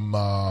from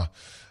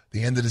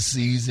the end of the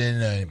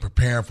season and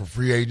preparing for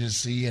free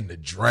agency and the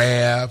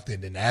draft,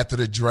 and then after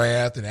the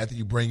draft and after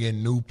you bring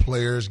in new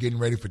players, getting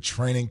ready for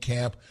training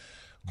camp,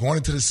 going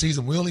into the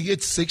season, we only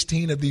get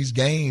 16 of these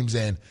games,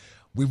 and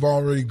we've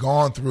already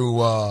gone through,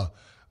 9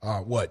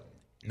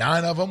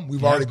 of them?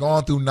 We've already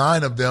gone through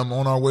 9 of them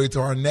on our way to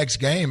our next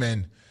game,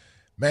 and,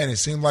 man, it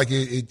seems like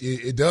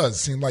it does. It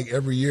seems like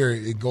every year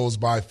it goes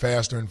by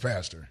faster and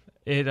faster.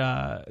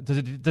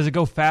 Does it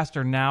go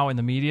faster now in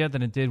the media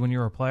than it did when you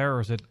were a player,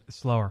 or is it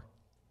slower?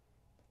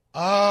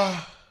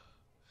 I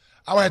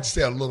would have to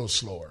say a little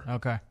slower.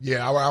 Okay.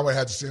 Yeah, I would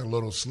have to say a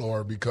little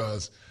slower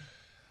because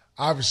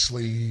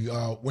obviously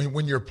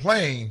when you're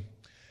playing,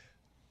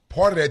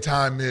 part of that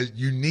time is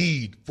you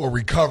need for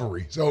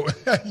recovery. So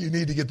you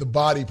need to get the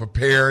body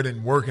prepared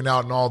and working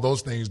out and all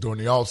those things during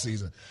the off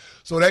season.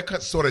 So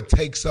that sort of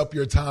takes up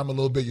your time a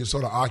little bit. You're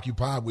sort of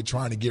occupied with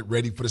trying to get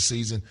ready for the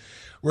season.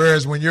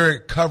 Whereas when you're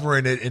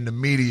covering it in the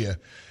media,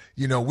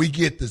 we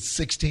get the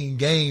 16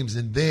 games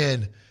and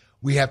then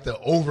we have to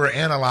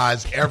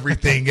overanalyze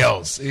everything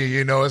else.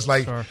 It's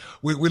like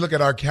we look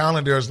at our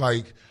calendar. It's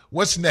like,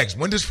 what's next?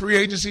 When does free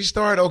agency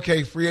start?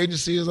 Okay, free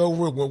agency is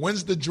over. Well,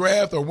 when's the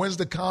draft, or when's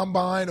the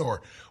combine,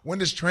 or when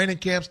does training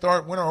camp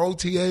start? When are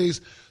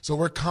OTAs? So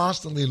we're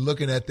constantly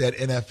looking at that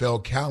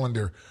NFL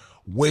calendar,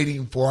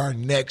 waiting for our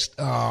next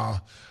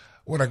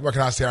what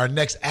can I say? Our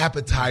next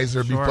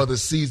appetizer before the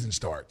season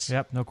starts.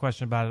 Yep, no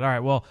question about it. All right,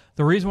 well,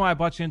 the reason why I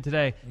brought you in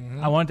today,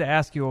 I wanted to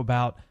ask you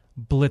about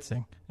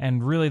blitzing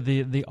and really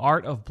the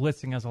art of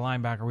blitzing as a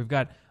linebacker. We've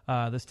got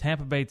this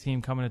Tampa Bay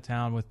team coming to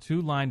town with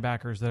 2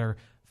 linebackers that are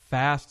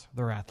fast,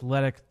 they're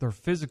athletic, they're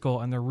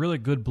physical, and they're really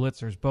good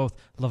blitzers. Both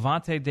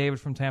Levante David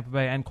from Tampa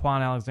Bay and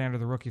Quan Alexander,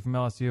 the rookie from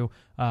LSU,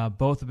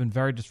 both have been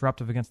very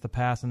disruptive against the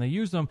pass, and they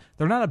use them.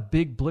 They're not a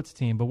big blitz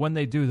team, but when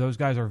they do, those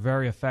guys are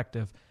very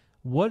effective.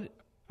 What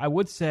I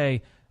would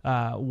say,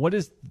 what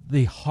is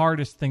the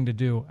hardest thing to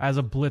do as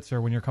a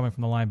blitzer when you're coming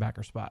from the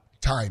linebacker spot?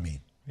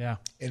 Timing. Yeah.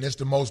 And it's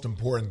the most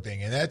important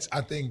thing. And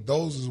I think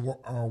those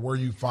are where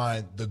you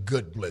find the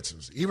good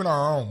blitzers. Even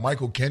our own,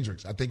 Michael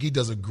Kendricks, I think he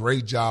does a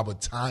great job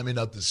of timing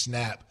up the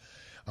snap,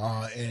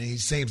 and he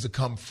seems to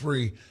come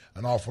free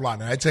an awful lot.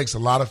 Now, it takes a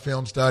lot of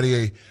film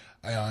study.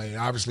 It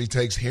obviously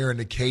takes hearing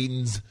the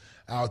cadence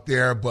out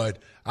there, but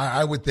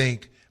I would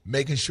think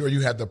making sure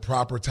you have the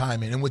proper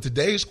timing. And with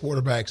today's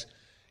quarterbacks,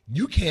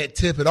 you can't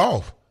tip it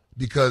off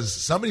because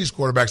some of these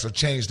quarterbacks will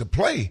change the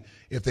play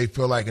if they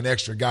feel like an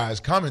extra guy is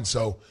coming.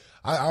 So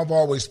I've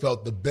always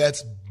felt the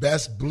best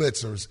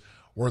blitzers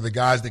were the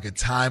guys that could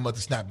time up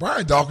the snap.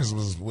 Brian Dawkins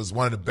was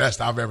one of the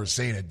best I've ever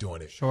seen at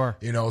doing it. Sure.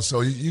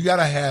 So you got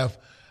to have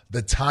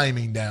the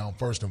timing down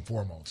first and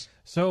foremost.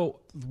 So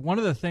one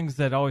of the things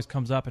that always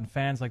comes up, and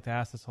fans like to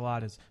ask this a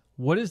lot, is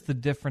what is the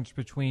difference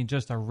between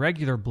just a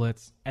regular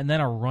blitz and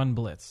then a run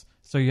blitz?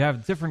 So you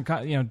have different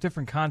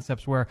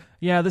concepts where,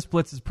 this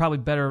blitz is probably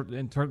better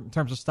in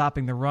terms of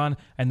stopping the run,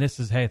 and this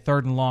is, hey,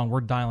 3rd and long,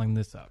 we're dialing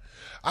this up.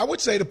 I would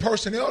say the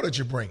personnel that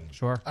you're bringing.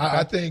 Sure. Okay.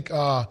 I think,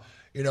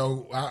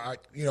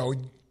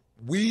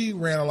 we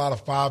ran a lot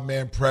of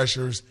 5-man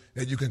pressures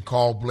that you can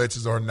call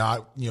blitzes or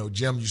not.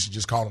 Jim used to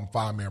just call them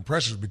 5-man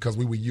pressures because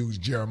we would use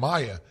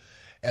Jeremiah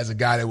as a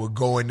guy that would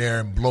go in there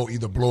and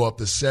either blow up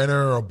the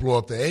center or blow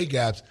up the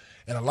A-gaps,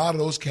 and a lot of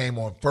those came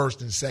on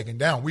 1st and 2nd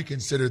down. We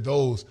considered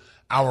those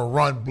our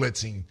run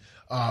blitzing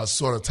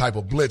sort of type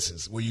of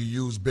blitzes where you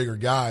use bigger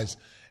guys.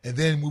 And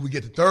then we would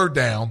get to 3rd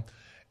down,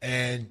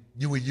 and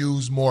you would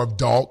use more of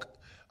Dalk.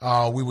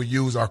 We would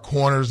use our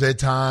corners at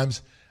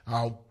times.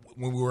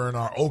 When we were in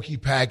our Okie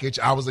package,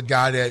 I was a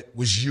guy that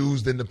was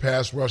used in the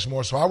pass rush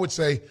more. So I would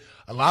say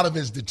a lot of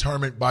it's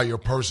determined by your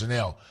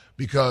personnel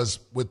because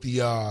with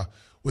the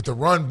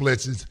run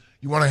blitzes,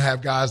 you want to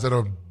have guys that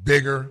are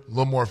bigger, a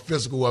little more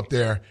physical up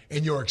there,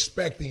 and you're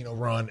expecting a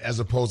run as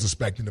opposed to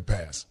expecting the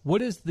pass.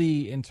 What is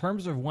in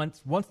terms of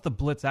once the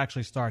blitz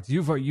actually starts,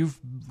 you've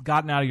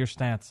gotten out of your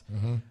stance.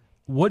 Mm-hmm.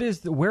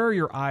 Where are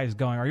your eyes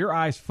going? Are your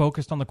eyes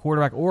focused on the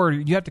quarterback, or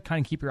you have to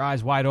kind of keep your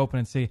eyes wide open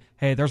and see,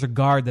 hey, there's a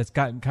guard that's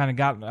got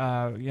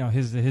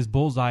his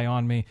bullseye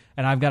on me,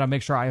 and I've got to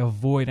make sure I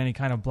avoid any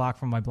kind of block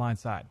from my blind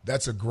side?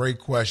 That's a great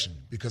question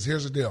because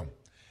here's the deal.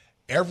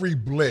 Every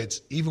blitz,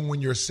 even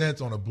when you're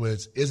sent on a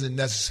blitz, isn't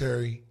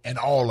necessarily an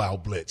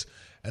all-out blitz.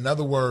 In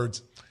other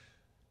words,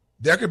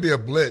 there could be a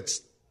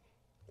blitz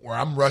where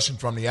I'm rushing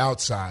from the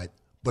outside,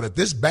 but if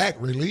this back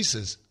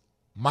releases,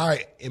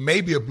 it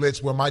may be a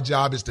blitz where my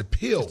job is to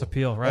peel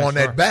right, on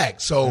that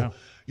back. So,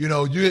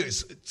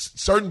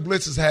 certain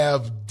blitzes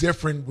have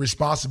different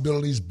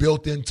responsibilities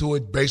built into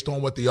it based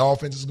on what the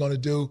offense is going to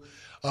do.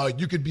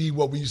 You could be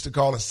what we used to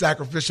call a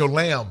sacrificial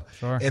lamb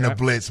in a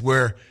blitz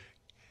where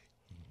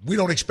we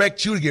don't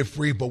expect you to get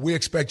free, but we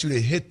expect you to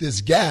hit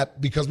this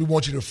gap because we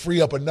want you to free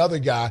up another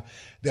guy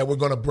that we're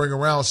going to bring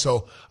around.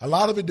 So a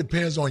lot of it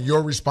depends on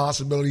your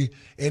responsibility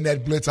in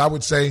that blitz. I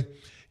would say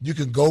you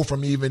can go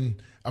from having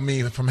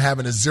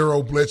a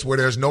 0 blitz where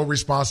there's no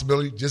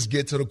responsibility, just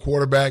get to the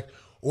quarterback,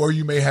 or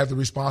you may have the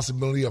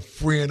responsibility of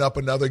freeing up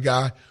another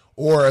guy,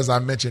 or as I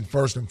mentioned,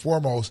 first and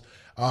foremost,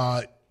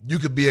 you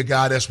could be a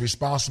guy that's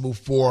responsible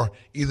for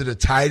either the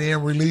tight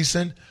end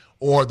releasing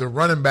or the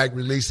running back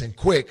releasing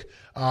quick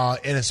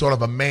in a sort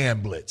of a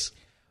man blitz.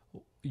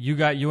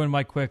 You and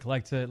Mike Quick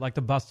like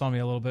to bust on me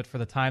a little bit for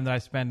the time that I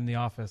spend in the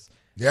office.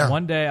 Yeah.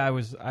 One day I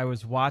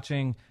was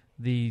watching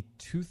the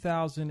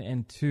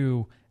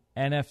 2002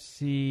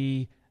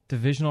 NFC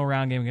divisional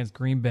round game against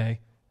Green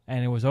Bay,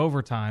 and it was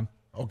overtime.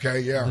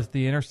 Okay, yeah.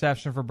 The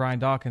interception for Brian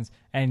Dawkins,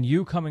 and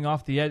you coming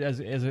off the edge as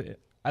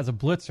a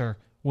blitzer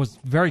was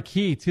very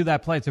key to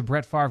that play, to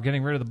Brett Favre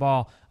getting rid of the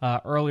ball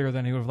earlier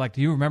than he would have liked.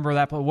 Do you remember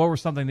that play? What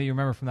was something that you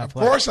remember from that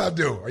play? Of course I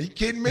do. Are you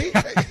kidding me?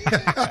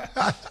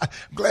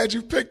 I'm glad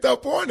you picked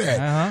up on that.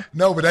 Uh-huh.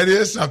 No, but that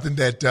is something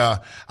that I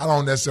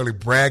don't necessarily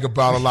brag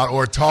about a lot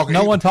or talk.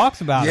 No one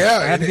talks about it.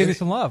 I had to give you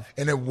some love.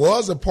 And it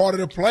was a part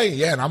of the play.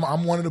 Yeah, and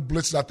I'm one of the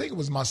blitzers. I think it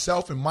was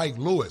myself and Mike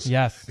Lewis.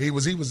 Yes. He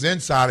was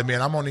inside of me,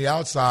 and I'm on the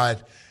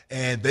outside,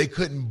 and they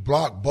couldn't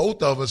block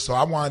both of us, so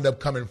I wound up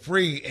coming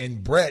free,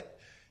 and Brett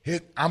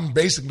I'm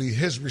basically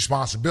his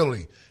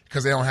responsibility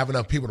because they don't have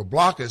enough people to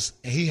block us,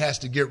 and he has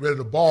to get rid of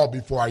the ball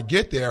before I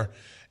get there.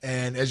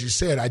 And as you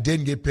said, I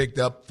didn't get picked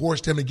up,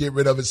 forced him to get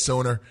rid of it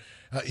sooner.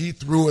 He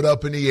threw it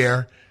up in the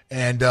air,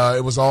 and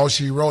it was all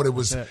she wrote.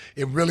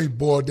 It really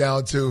boiled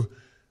down to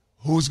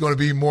who's going to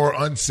be more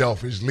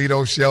unselfish,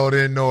 Lito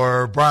Sheldon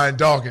or Brian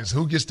Dawkins?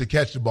 Who gets to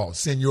catch the ball?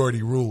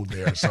 Seniority ruled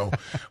there. So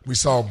we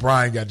saw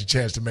Brian got the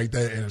chance to make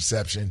that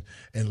interception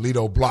and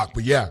Lito blocked.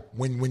 But, yeah,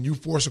 when you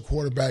force a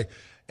quarterback –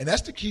 and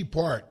that's the key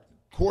part.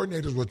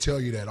 Coordinators will tell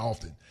you that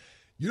often.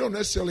 You don't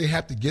necessarily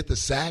have to get the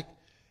sack.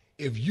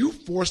 If you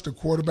force the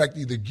quarterback to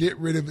either get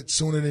rid of it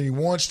sooner than he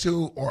wants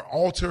to or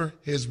alter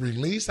his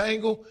release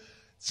angle,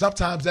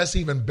 sometimes that's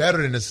even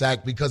better than a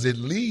sack because it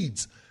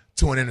leads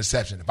to an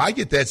interception. If I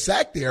get that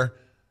sack there,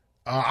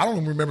 I don't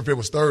even remember if it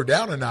was third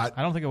down or not.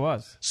 I don't think it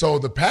was. So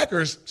the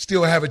Packers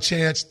still have a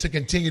chance to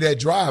continue that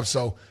drive.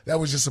 So that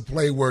was just a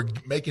play where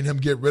making him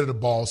get rid of the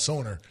ball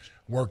sooner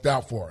worked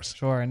out for us.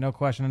 Sure, and no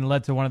question, and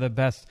led to one of the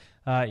best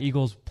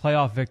Eagles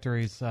playoff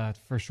victories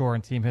for sure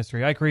in team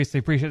history. Ike Reese,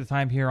 appreciate the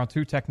time here on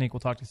 2 Technique.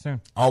 We'll talk to you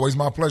soon. Always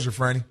my pleasure,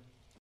 Franny.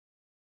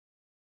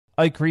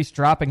 Ike Reese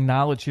dropping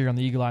knowledge here on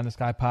the Eagle Eye in the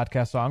Sky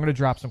podcast. So I'm going to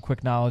drop some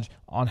quick knowledge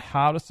on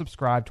how to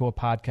subscribe to a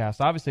podcast.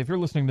 Obviously, if you're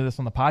listening to this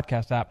on the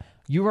podcast app,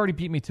 you already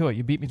beat me to it.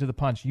 You beat me to the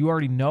punch. You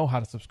already know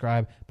how to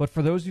subscribe. But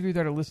for those of you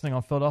that are listening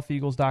on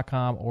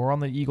PhiladelphiaEagles.com or on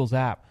the Eagles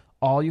app,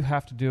 all you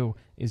have to do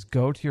is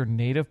go to your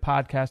native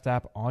podcast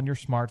app on your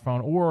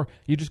smartphone, or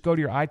you just go to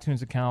your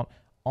iTunes account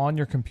on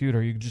your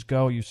computer. You just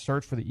go, you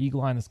search for the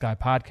Eagle Eye in the Sky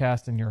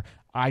podcast in your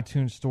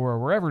iTunes store or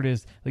wherever it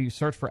is that you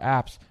search for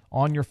apps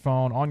on your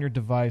phone, on your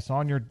device,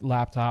 on your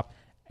laptop,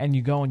 and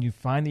you go and you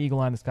find the Eagle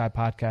Eye in the Sky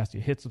podcast,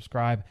 you hit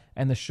subscribe,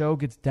 and the show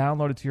gets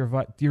downloaded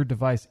to your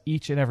device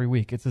each and every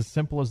week. It's as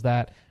simple as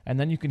that. And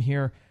then you can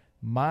hear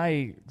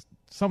my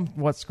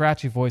somewhat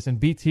scratchy voice and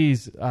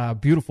BT's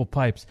beautiful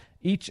pipes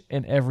each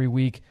and every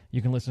week.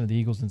 You can listen to the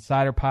Eagles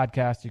Insider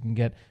podcast. You can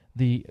get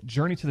the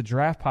Journey to the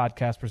Draft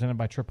podcast presented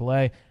by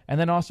AAA. And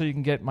then also you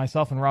can get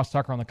myself and Ross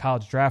Tucker on the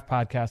College Draft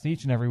podcast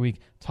each and every week,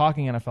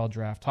 talking NFL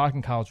draft,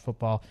 talking college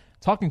football,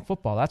 talking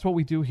football. That's what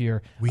we do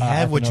here. We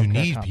have what you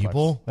need, Complex.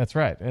 People. That's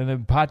right. And the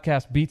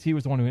podcast, BT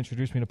was the one who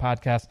introduced me to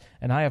podcasts,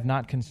 and I have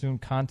not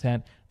consumed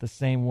content the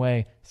same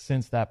way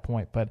since that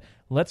point. But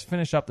let's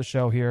finish up the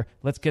show here.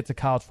 Let's get to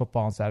college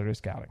football and Saturday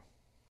scouting.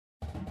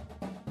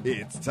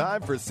 It's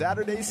time for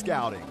Saturday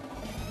Scouting.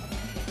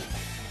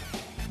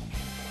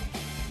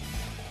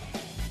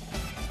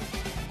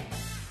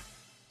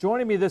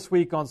 Joining me this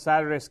week on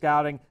Saturday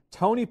Scouting,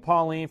 Tony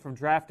Pauline from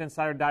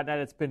DraftInsider.net.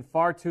 It's been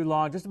far too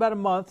long, just about a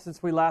month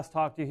since we last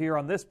talked to you here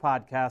on this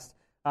podcast.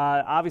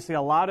 Obviously,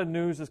 a lot of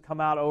news has come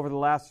out over the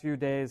last few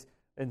days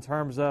in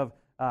terms of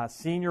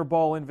Senior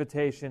Bowl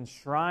invitations,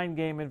 Shrine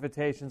Game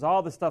invitations,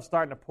 all this stuff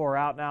starting to pour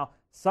out now.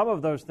 Some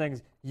of those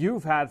things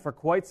you've had for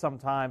quite some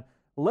time.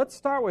 Let's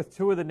start with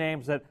 2 of the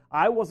names that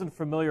I wasn't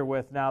familiar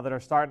with now that are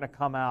starting to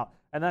come out,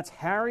 and that's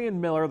Harrion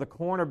Miller, the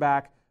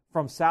cornerback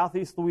from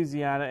Southeast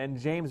Louisiana, and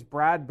James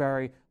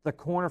Bradbury, the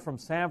corner from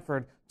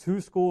Samford, 2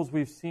 schools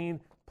we've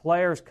seen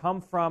players come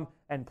from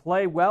and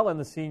play well in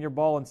the Senior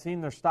Bowl and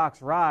seen their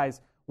stocks rise.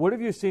 What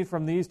have you seen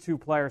from these 2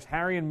 players,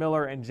 Harrion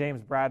Miller and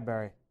James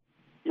Bradbury?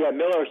 Yeah,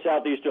 Miller,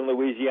 Southeastern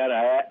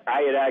Louisiana.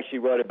 I had actually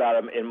wrote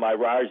about him in my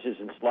Rises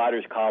and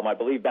Sliders column, I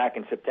believe back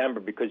in September,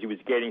 because he was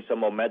gaining some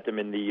momentum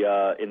in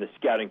the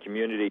scouting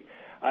community.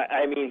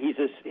 I mean,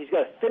 he's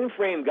got a thin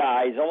frame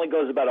guy. He only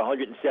goes about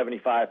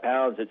 175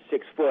 pounds at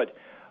 6 foot.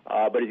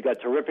 But he's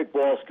got terrific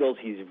ball skills.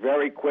 He's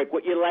very quick.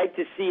 What you like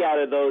to see out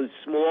of those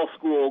small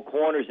school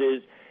corners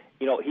is,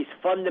 he's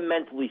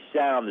fundamentally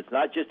sound. It's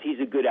not just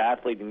he's a good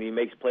athlete and he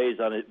makes plays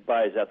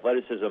by his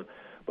athleticism,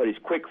 but he's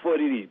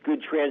quick-footed. He's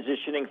good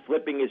transitioning,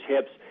 flipping his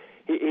hips.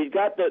 He's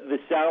got the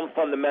sound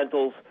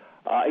fundamentals.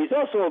 He's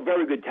also a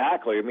very good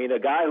tackler. I mean, a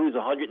guy who's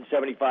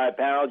 175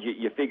 pounds,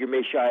 you figure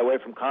may shy away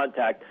from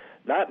contact.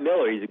 Not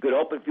Miller. He's a good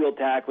open field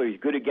tackler. He's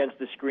good against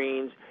the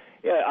screens.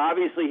 Yeah,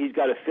 obviously, he's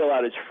got to fill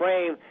out his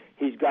frame.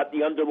 He's got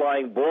the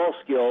underlying ball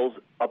skills.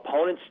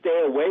 Opponents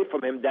stay away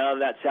from him down in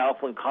that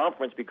Southland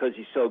Conference because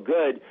he's so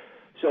good.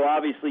 So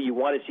obviously you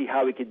want to see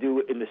how he could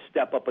do in the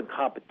step up in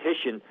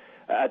competition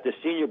at the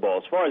Senior Bowl.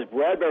 As far as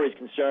Bradbury's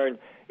concerned,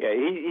 yeah,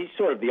 he's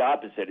sort of the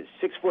opposite. He's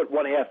 6 foot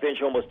 1.5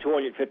 inches, almost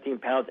 215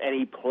 pounds, and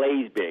he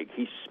plays big.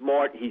 He's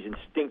smart. He's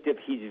instinctive.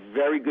 He's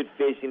very good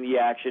facing the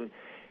action.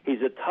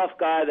 He's a tough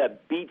guy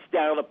that beats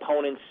down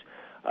opponents.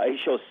 He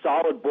shows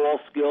solid ball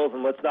skills,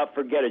 and let's not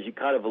forget, as you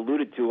kind of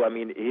alluded to, I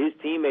mean, his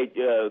teammate,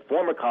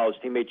 former college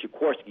teammate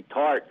Jaworski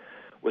Tart,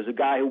 was a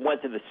guy who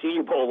went to the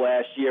Senior Bowl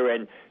last year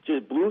and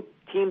just blew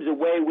teams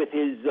away with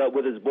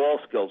his ball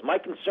skills. My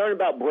concern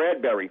about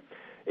Bradbury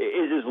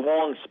is his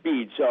long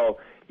speed. So,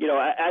 you know,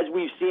 as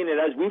we've seen it,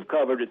 as we've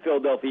covered at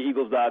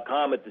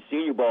PhiladelphiaEagles.com at the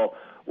Senior Bowl,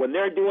 when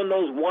they're doing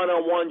those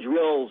one-on-one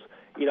drills,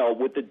 you know,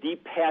 with the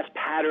deep pass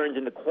patterns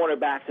and the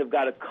cornerbacks have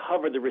got to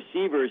cover the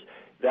receivers,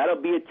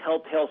 that'll be a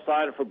telltale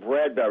sign for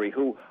Bradbury,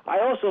 who I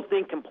also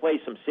think can play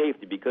some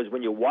safety, because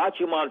when you watch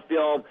him on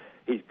film,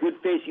 he's good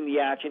facing the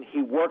action.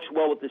 He works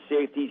well with the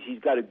safeties. He's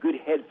got a good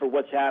head for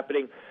what's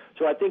happening.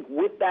 So I think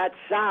with that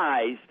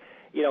size,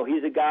 you know,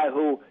 he's a guy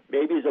who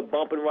maybe is a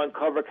bump and run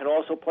cover, can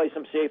also play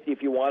some safety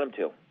if you want him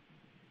to.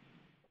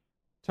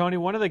 Tony,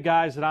 one of the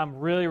guys that I'm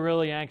really,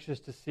 really anxious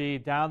to see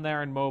down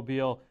there in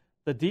Mobile,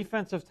 the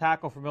defensive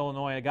tackle from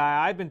Illinois, a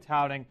guy I've been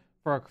touting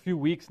for a few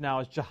weeks now,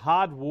 is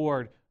Jihad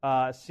Ward,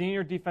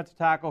 senior defensive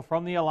tackle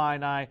from the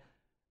Illini.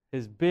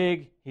 He's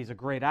big. He's a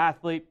great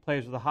athlete,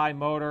 plays with a high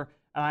motor.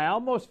 And I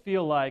almost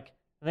feel like,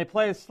 and they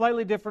play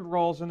slightly different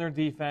roles in their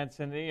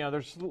defense, and you know, they're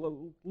a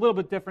little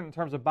bit different in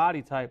terms of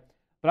body type.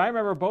 But I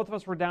remember both of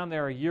us were down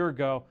there a year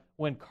ago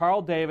when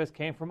Carl Davis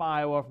came from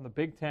Iowa, from the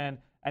Big Ten,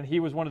 and he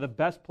was one of the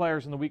best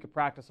players in the week of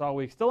practice all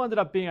week. Still ended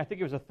up being, I think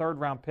he was a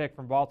third-round pick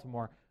from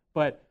Baltimore.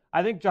 But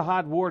I think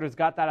Jihad Ward has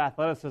got that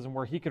athleticism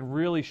where he can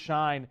really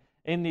shine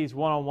in these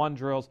one-on-one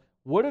drills.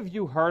 What have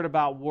you heard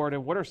about Ward,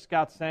 and what are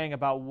scouts saying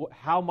about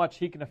how much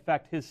he can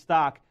affect his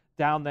stock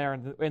down there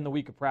in the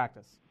week of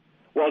practice?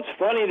 Well, it's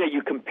funny that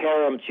you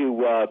compare him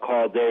to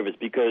Carl Davis,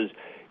 because,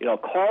 you know,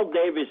 Carl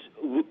Davis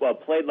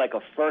played like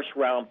a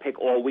first-round pick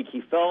all week. He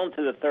fell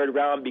into the third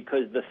round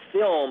because the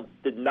film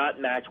did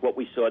not match what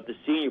we saw at the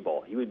Senior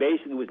Bowl. He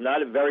basically was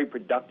not a very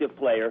productive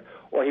player,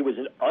 or he was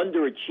an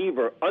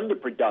underachiever,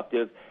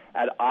 underproductive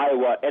at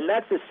Iowa, and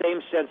that's the same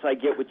sense I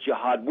get with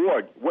Jihad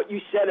Ward. What you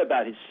said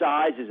about his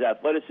size, his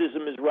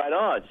athleticism is right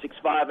on.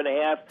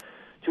 6'5.5",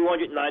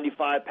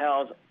 295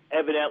 pounds,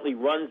 evidently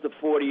runs the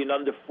 40 in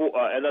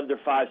under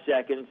 5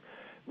 seconds,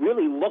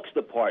 really looks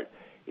the part.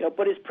 You know,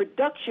 but his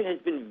production has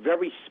been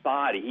very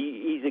spotty.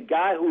 He's a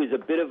guy who is a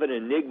bit of an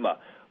enigma.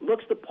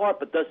 Looks the part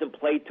but doesn't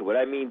play to it.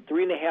 I mean,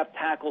 3.5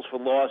 tackles for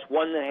loss,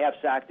 1.5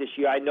 sack this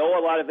year. I know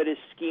a lot of it is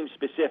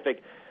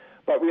scheme-specific,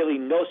 but really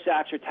no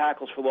sacks or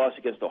tackles for loss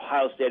against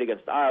Ohio State,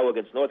 against Iowa,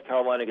 against North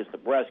Carolina, against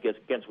Nebraska,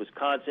 against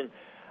Wisconsin.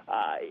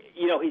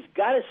 You know, he's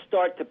got to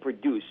start to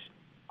produce.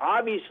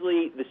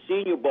 Obviously, the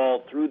Senior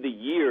Bowl through the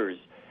years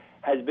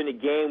has been a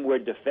game where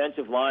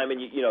defensive linemen,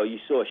 you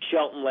saw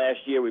Shelton last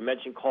year, we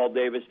mentioned Carl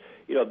Davis,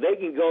 you know, they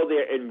can go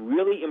there and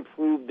really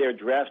improve their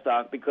draft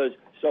stock, because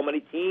so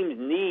many teams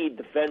need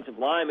defensive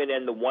linemen,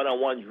 and the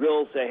one-on-one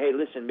drills say, hey,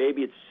 listen,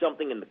 maybe it's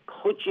something in the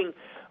coaching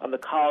on the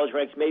college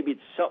ranks, maybe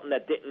it's something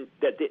that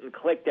didn't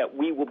click that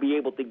we will be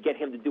able to get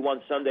him to do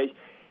on Sundays.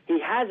 He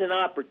has an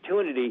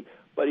opportunity,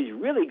 but he's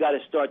really got to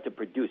start to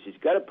produce. He's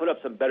got to put up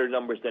some better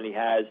numbers than he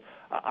has.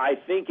 I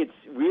think it's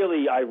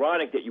really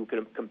ironic that you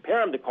can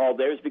compare him to Carl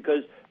Davis,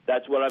 because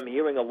that's what I'm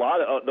hearing a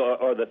lot of,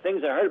 or the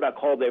things I heard about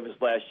Carl Davis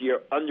last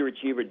year.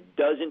 Underachiever,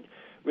 doesn't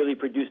really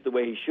produce the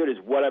way he should, is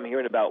what I'm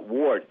hearing about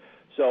Ward.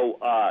 So,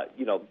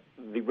 you know,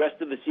 the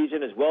rest of the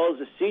season, as well as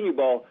the Senior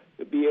Bowl,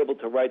 he'll be able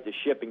to right the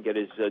ship and get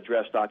his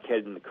draft stock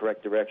headed in the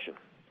correct direction.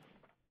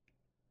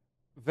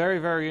 Very,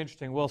 very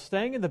interesting. Well,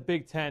 staying in the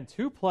Big Ten,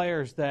 two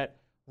players that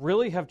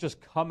really have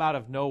just come out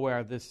of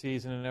nowhere this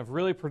season and have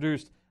really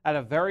produced at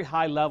a very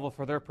high level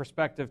for their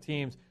respective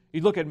teams.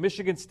 You look at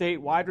Michigan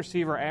State wide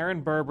receiver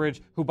Aaron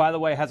Burbridge, who, by the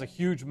way, has a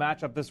huge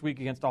matchup this week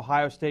against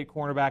Ohio State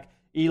cornerback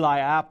Eli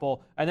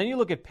Apple. And then you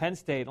look at Penn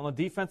State on the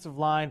defensive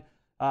line.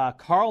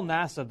 Carl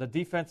Nassib, the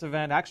defensive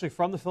end, actually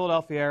from the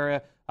Philadelphia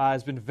area,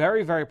 has been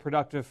very, very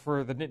productive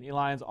for the Nittany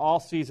Lions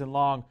all season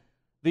long.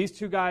 These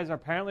two guys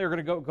apparently are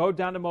going to go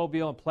down to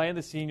Mobile and play in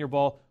the Senior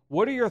Bowl.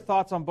 What are your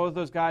thoughts on both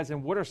those guys,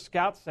 and what are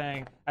scouts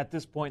saying at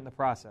this point in the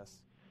process?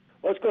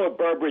 Let's go with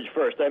Burbridge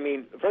first. I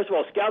mean, first of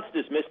all, scouts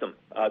dismissed him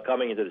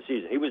coming into the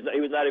season. He was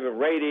not even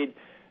rated.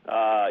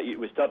 It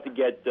was tough to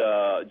get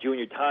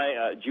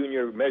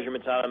junior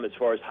measurements on him as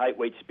far as height,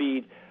 weight,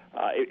 speed.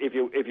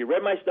 If you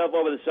read my stuff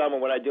over the summer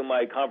when I do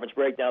my conference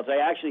breakdowns, I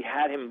actually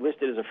had him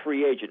listed as a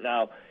free agent.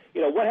 Now, you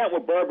know, what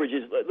happened with Burbridge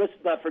is, let's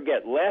not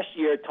forget, last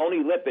year,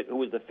 Tony Lippett, who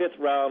was the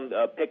fifth-round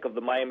pick of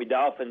the Miami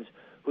Dolphins,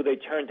 who they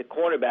turned to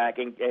cornerback,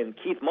 and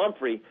Keith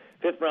Mumphrey,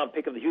 fifth-round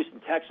pick of the Houston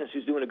Texans,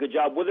 who's doing a good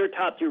job with their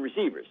top two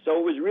receivers. So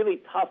it was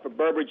really tough for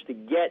Burbridge to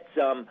get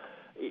some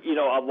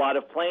a lot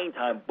of playing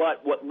time.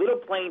 But what little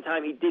playing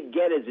time he did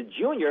get as a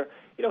junior,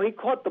 he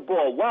caught the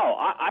ball well.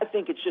 I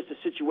think it's just a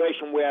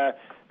situation where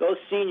those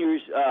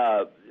seniors,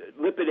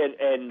 Lippett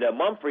and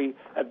Mumphrey,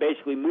 have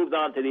basically moved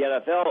on to the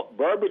NFL.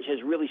 Burbridge has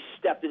really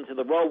stepped into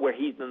the role where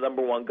he's the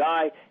number one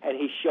guy, and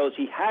he shows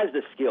he has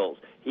the skills.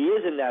 He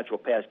is a natural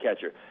pass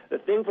catcher. The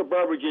thing for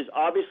Burbridge is,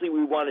 obviously,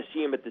 we want to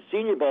see him at the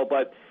Senior Bowl,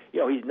 but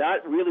he's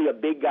not really a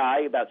big guy,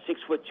 about 6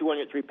 foot,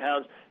 203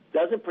 pounds.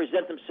 Doesn't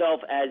present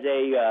himself as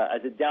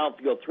a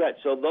downfield threat.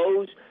 So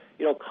those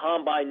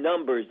combine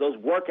numbers, those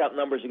workout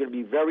numbers are going to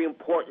be very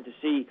important to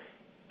see.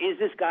 Is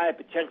this guy a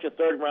potential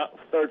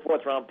third,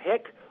 fourth round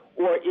pick,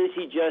 or is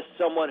he just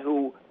someone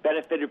who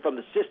benefited from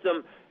the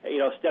system,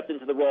 stepped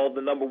into the role of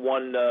the number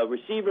one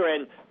receiver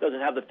and doesn't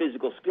have the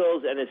physical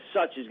skills, and as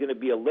such is going to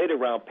be a later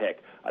round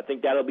pick? I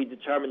think that'll be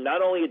determined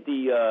not only at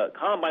the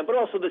combine, but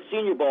also the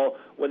Senior Bowl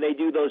when they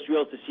do those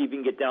drills to see if he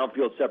can get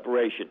downfield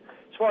separation.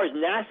 As far as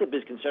Nassib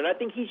is concerned, I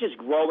think he's just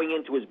growing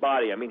into his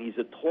body. I mean, he's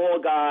a tall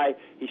guy.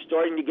 He's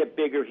starting to get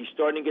bigger. He's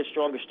starting to get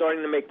stronger,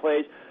 starting to make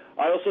plays.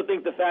 I also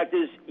think the fact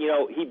is,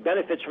 he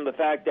benefits from the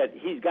fact that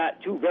he's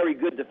got two very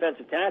good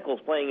defensive tackles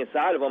playing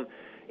inside of him,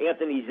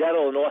 Anthony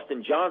Zettel and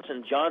Austin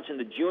Johnson. Johnson,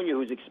 the junior,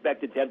 who's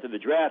expected to enter the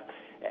draft.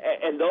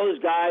 And those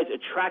guys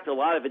attract a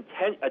lot of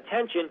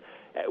attention,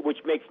 which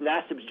makes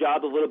Nassib's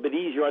job a little bit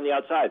easier on the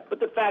outside. But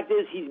the fact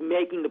is he's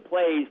making the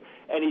plays,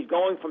 and he's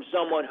going from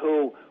someone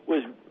who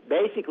was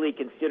basically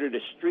considered a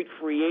street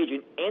free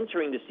agent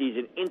entering the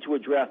season into a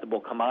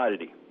draftable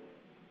commodity.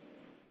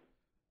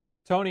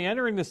 Tony,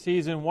 entering the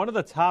season, one of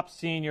the top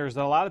seniors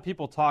that a lot of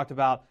people talked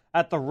about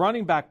at the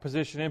running back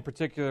position in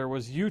particular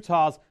was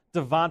Utah's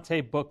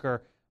Devontae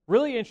Booker.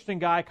 Really interesting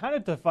guy, kind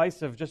of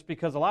divisive just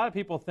because a lot of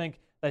people think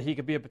that he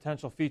could be a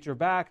potential feature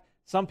back.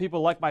 Some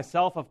people, like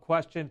myself, have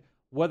questioned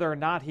whether or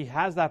not he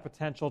has that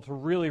potential to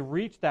really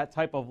reach that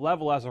type of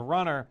level as a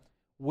runner.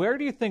 Where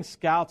do you think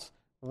scouts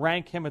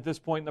rank him at this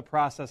point in the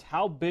process?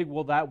 How big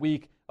will that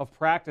week of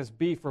practice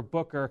be for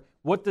Booker?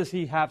 What does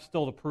he have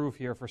still to prove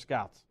here for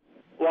scouts?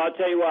 Well, I'll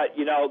tell you what,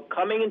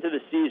 coming into the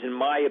season,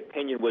 my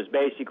opinion was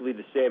basically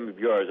the same as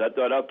yours. I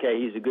thought, okay,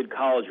 he's a good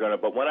college runner,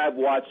 but when I've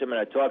watched him and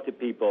I talk to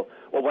people,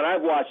 when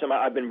I've watched him,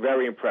 I've been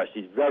very impressed.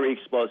 He's very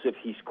explosive.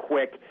 He's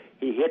quick.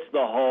 He hits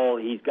the hole.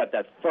 He's got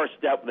that first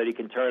step that he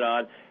can turn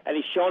on, and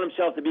he's shown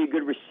himself to be a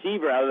good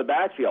receiver out of the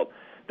backfield.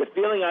 The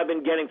feeling I've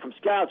been getting from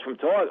scouts, from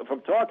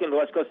talking to the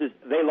West Coast, is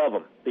they love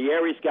him. The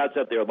area scouts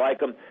out there like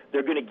him.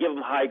 They're going to give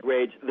him high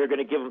grades. They're going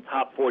to give him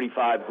top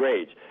 45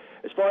 grades.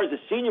 As far as the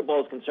Senior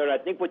Bowl is concerned, I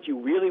think what you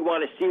really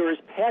want to see are his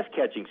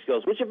pass-catching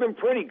skills, which have been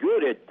pretty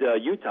good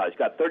at Utah. He's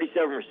got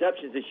 37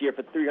 receptions this year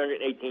for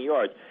 318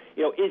 yards.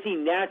 Is he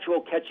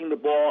natural catching the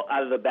ball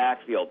out of the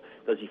backfield?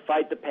 Does he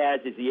fight the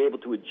pads? Is he able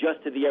to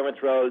adjust to the errant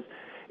throws?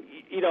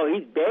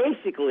 He's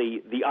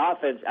basically the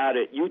offense out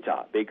at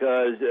Utah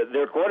because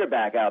their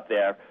quarterback out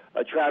there,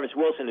 Travis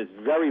Wilson, is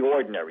very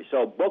ordinary.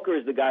 So Booker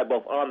is the guy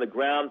both on the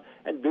ground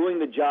and doing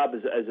the job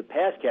as a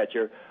pass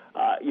catcher.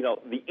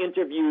 The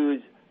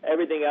interviews,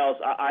 everything else,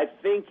 I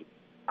think,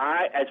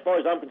 as far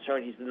as I'm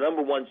concerned, he's the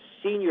number one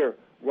senior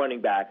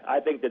running back. I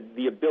think that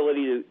the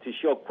ability to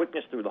show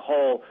quickness through the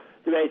hole,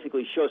 to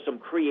basically show some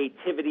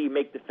creativity,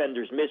 make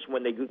defenders miss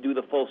when they do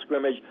the full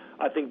scrimmage,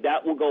 I think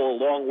that will go a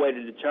long way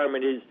to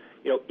determine is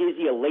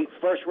he a late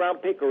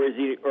first-round pick or is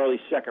he an early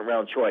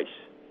second-round choice?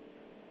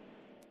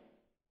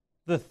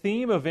 The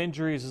theme of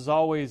injuries is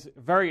always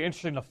very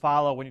interesting to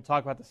follow when you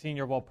talk about the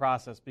Senior Bowl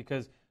process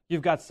because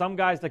you've got some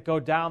guys that go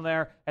down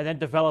there and then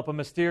develop a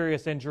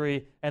mysterious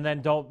injury and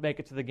then don't make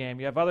it to the game.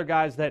 You have other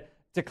guys that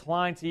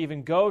decline to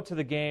even go to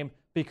the game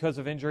because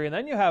of injury. And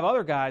then you have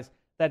other guys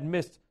that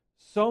missed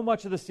so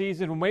much of the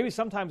season, or maybe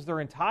sometimes their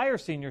entire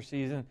senior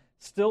season,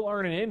 still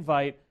earn an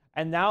invite,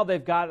 and now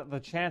they've got the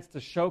chance to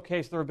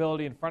showcase their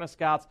ability in front of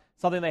scouts,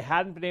 something they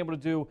hadn't been able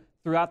to do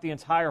throughout the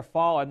entire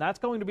fall. And that's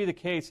going to be the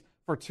case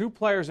for two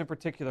players in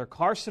particular,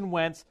 Carson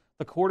Wentz,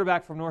 the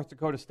quarterback from North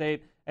Dakota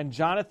State, and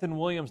Jonathan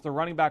Williams, the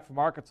running back from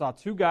Arkansas.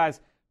 Two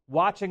guys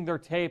watching their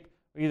tape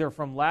either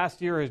from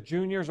last year as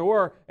juniors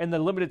or in the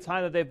limited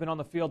time that they've been on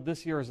the field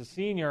this year as a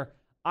senior.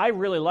 I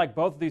really like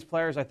both of these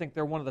players. I think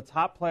they're one of the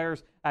top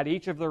players at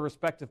each of their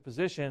respective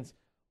positions.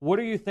 What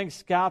do you think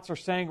scouts are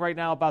saying right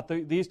now about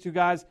these two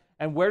guys,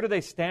 and where do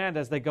they stand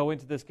as they go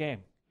into this game?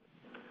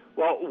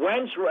 Well,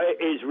 Wentz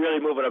is really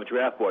moving up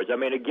draft boards. I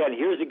mean, again,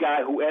 here's a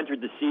guy who entered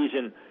the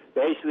season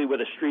basically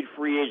with a street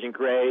free agent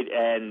grade,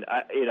 and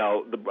I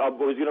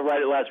was going to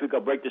write it last week.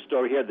 I'll break the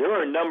story here. There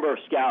are a number of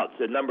scouts,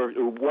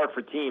 who work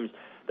for teams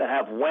that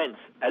have Wentz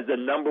as the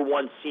number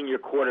one senior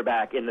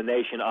quarterback in the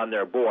nation on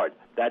their board.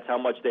 That's how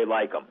much they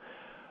like him.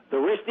 The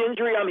wrist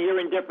injury, I'm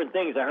hearing different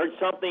things. I heard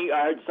something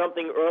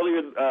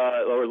earlier,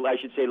 or I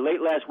should say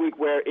late last week,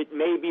 where it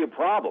may be a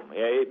problem.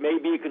 It may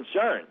be a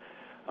concern.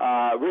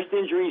 Wrist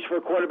injuries for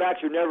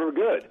quarterbacks are never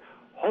good.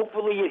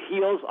 Hopefully it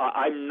heals.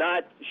 I'm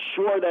not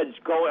sure that it's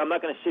going. I'm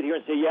not going to sit here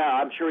and say,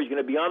 yeah, I'm sure he's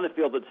going to be on the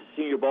field at the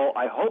Senior Bowl.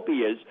 I hope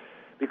he is,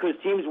 because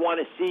teams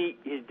want to see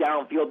his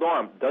downfield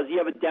arm. Does he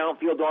have a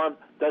downfield arm?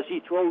 Does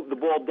he throw the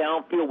ball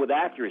downfield with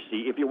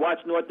accuracy? If you watch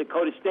North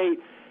Dakota State,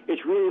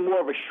 It's really more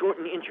of a short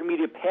and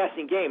intermediate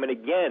passing game. And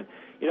again,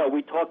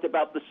 we talked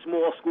about the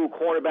small school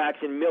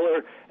cornerbacks in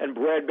Miller and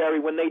Bradbury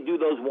when they do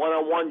those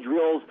one-on-one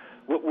drills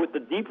with the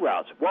deep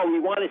routes. Well, we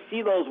want to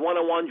see those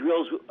one-on-one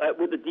drills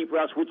with the deep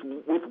routes with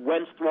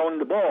Wentz throwing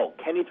the ball.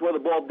 Can he throw the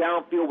ball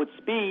downfield with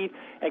speed,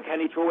 and can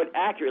he throw it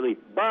accurately?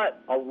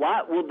 But a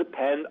lot will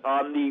depend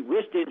on the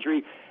wrist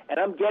injury, and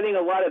I'm getting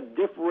a lot of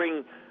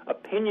differing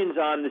opinions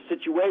on the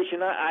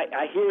situation.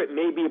 I hear it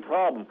may be a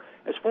problem.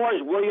 As far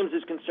as Williams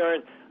is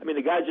concerned, I mean,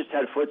 the guy just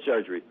had foot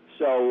surgery,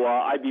 so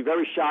I'd be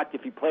very shocked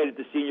if he played at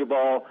the Senior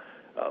Bowl.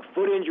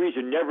 Foot injuries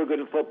are never good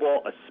in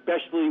football,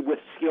 especially with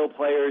skill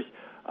players.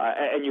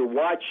 And you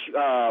watch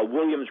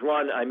Williams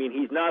run. I mean,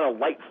 he's not a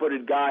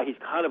light-footed guy. He's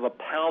kind of a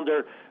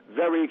pounder,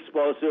 very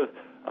explosive.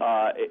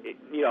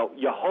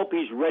 You hope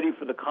he's ready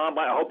for the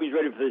Combine. I hope he's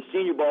ready for the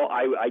Senior Bowl.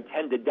 I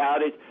tend to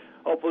doubt it.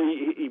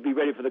 Hopefully he'd be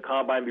ready for the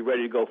Combine and be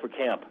ready to go for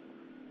camp.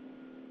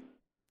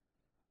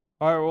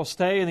 All right, we'll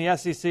stay in the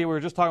SEC. We were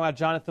just talking about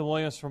Jonathan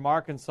Williams from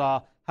Arkansas.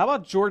 How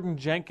about Jordan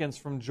Jenkins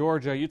from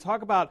Georgia? You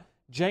talk about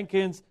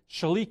Jenkins,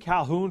 Shalik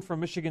Calhoun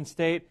from Michigan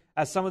State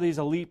as some of these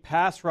elite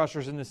pass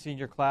rushers in the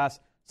senior class.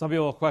 Some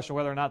people will question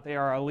whether or not they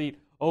are elite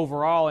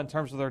overall in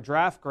terms of their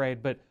draft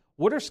grade. But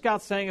what are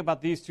scouts saying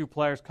about these two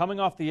players coming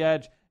off the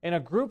edge in a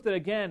group that,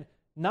 again,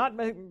 not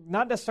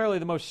necessarily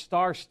the most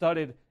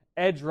star-studded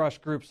edge rush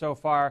group so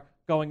far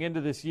going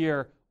into this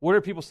year? What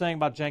are people saying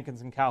about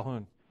Jenkins and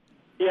Calhoun?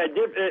 Yeah,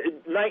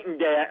 night and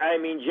day. I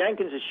mean,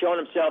 Jenkins has shown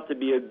himself to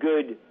be a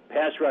good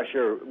pass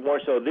rusher more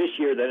so this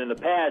year than in the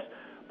past.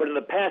 But in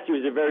the past, he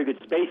was a very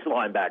good space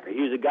linebacker. He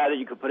was a guy that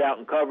you could put out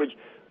in coverage,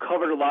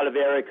 covered a lot of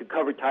area, could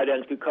cover tight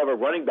ends, could cover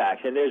running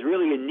backs, and there's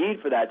really a need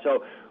for that.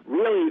 So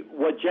really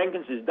what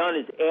Jenkins has done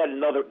is add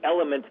another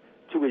element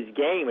to his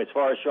game as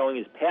far as showing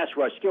his pass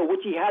rush skill,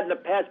 which he had in the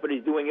past, but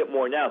he's doing it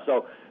more now.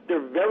 So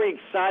they're very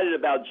excited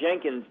about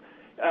Jenkins.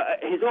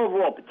 His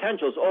overall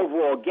potential, his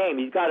overall game,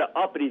 he's got to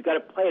up it. He's got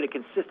to play at a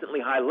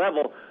consistently high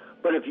level.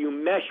 But if you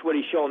mesh what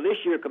he's shown this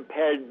year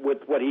compared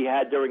with what he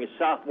had during his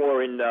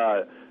sophomore and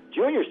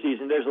junior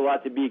season, there's a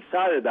lot to be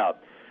excited about.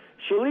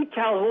 Shalik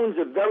Calhoun's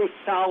a very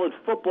solid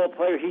football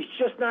player. He's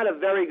just not a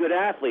very good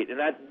athlete, and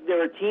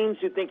there are teams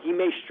who think he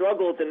may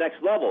struggle at the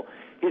next level.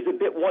 He's a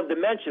bit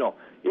one-dimensional.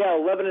 Yeah,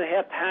 11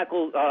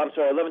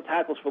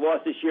 tackles for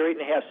loss this year,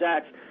 8.5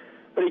 sacks.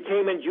 But he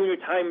came in junior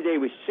time day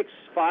with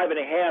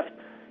 6'5.5",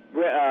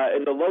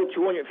 in the low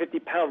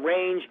 250-pound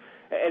range,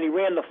 and he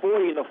ran the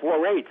 40 in the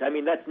 4.8. I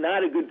mean, that's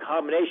not a good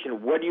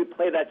combination. Where do you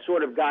play that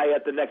sort of guy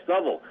at the next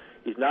level?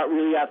 He's not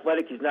really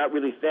athletic. He's not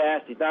really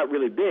fast. He's not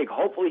really big.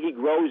 Hopefully he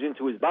grows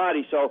into his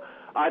body. So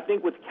I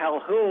think with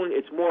Calhoun,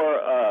 it's more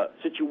a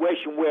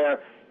situation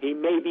where he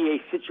may be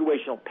a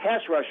situational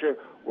pass rusher,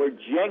 where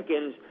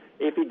Jenkins,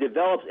 if he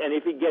develops and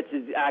if he gets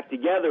his act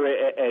together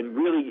and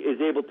really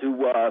is able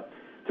to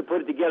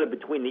put it together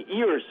between the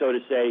ears, so to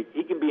say,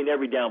 he can be an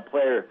every down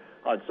player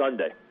on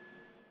Sunday.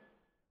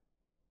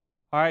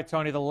 All right,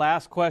 Tony, the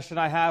last question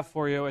I have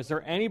for you, is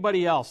there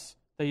anybody else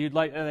that you'd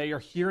like that you're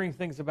hearing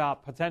things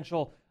about,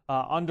 potential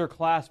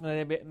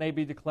underclassmen they may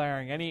be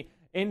declaring? Any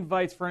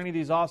invites for any of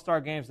these All-Star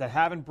games that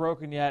haven't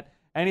broken yet?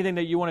 Anything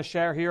that you want to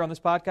share here on this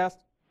podcast?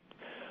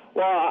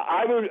 Well,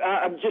 I would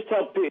just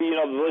tell the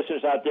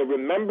listeners out there,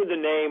 remember the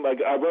name.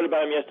 I wrote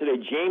about him yesterday,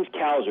 James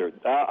Cowser,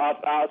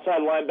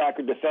 outside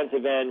linebacker,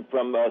 defensive end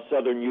from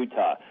Southern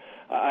Utah.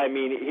 I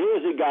mean,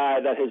 here's a guy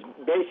that has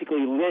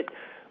basically lit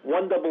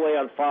 1AA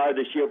on fire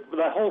this year.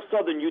 The whole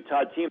Southern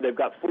Utah team, they've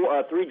got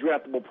three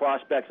draftable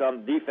prospects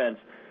on the defense.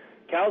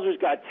 Cowser's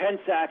got 10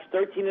 sacks,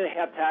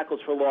 13.5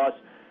 tackles for loss.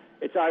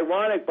 It's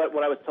ironic, but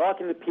when I was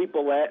talking to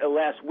people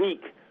last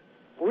week,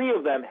 3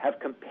 of them have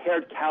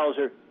compared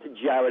Cowser to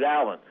Jared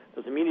Allen.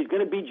 Doesn't mean he's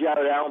going to be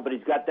Jared Allen, but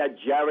he's got that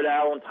Jared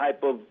Allen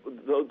type of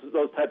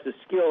those types of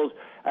skills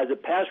as a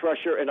pass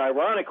rusher. And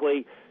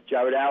ironically,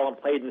 Jared Allen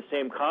played in the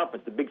same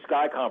conference, the Big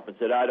Sky Conference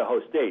at Idaho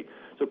State.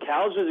 So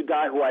Cowser is a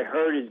guy who I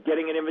heard is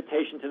getting an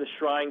invitation to the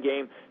Shrine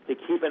Game to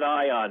keep an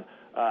eye on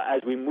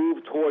as we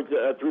move towards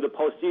through the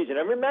postseason.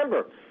 And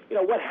remember,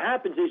 what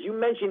happens is you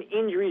mentioned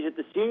injuries at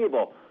the Senior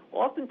Bowl.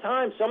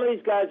 Oftentimes, some of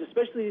these guys,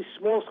 especially these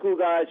small school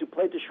guys who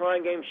played the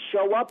Shrine Game,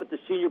 show up at the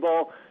Senior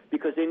Bowl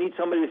because they need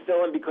somebody to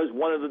fill in because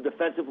one of the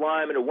defensive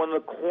linemen or one of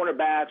the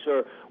cornerbacks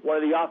or one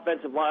of the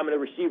offensive linemen or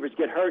receivers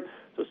get hurt.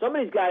 So some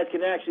of these guys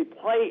can actually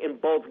play in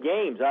both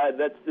games.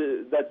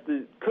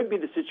 Could be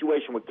the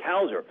situation with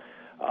Cowser.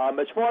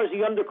 As far as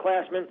the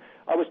underclassmen,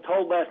 I was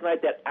told last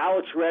night that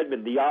Alex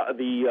Redmond,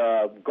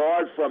 the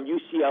guard from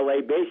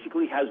UCLA,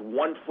 basically has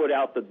 1 foot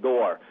out the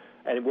door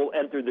and will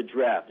enter the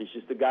draft. He's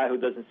just a guy who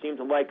doesn't seem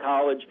to like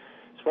college.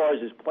 As far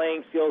as his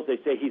playing skills, they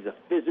say he's a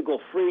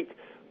physical freak,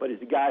 but he's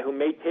a guy who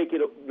may take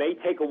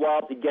a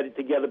while to get it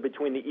together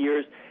between the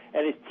ears.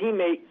 And his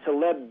teammate,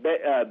 Taleb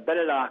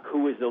Benanak,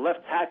 who is the left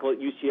tackle at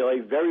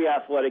UCLA, very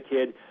athletic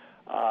kid,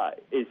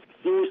 is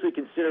seriously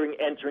considering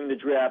entering the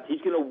draft.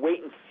 He's going to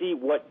wait and see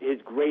what his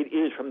grade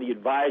is from the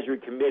advisory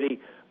committee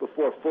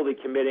before fully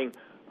committing.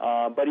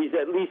 But he's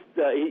at least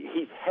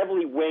he's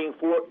heavily weighing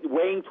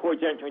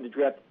towards entering the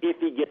draft if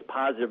he gets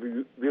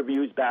positive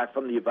reviews back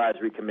from the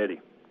advisory committee.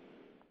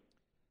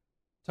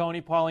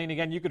 Tony Pauline.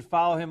 Again, you could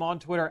follow him on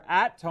Twitter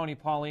at Tony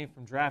Pauline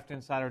from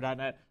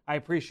DraftInsider.net. I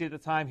appreciate the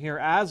time here,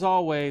 as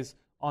always,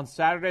 on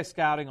Saturday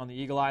Scouting on the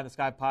Eagle Eye in the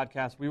Sky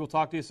podcast. We will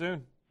talk to you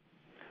soon.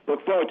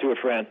 Look forward to it,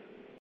 Fran.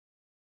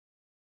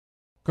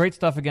 Great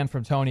stuff again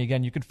from Tony.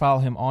 Again, you can follow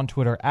him on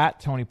Twitter at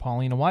Tony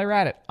Pauline. And while you're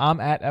at it,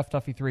 I'm at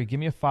FDuffy3. Give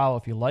me a follow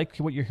if you like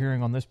what you're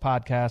hearing on this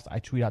podcast. I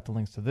tweet out the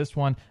links to this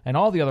one and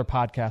all the other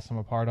podcasts I'm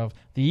a part of.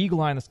 The Eagle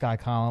Eye in the Sky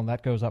column,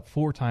 that goes up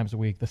 4 times a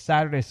week. The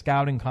Saturday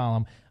Scouting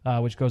column,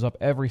 which goes up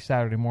every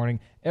Saturday morning.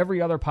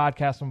 Every other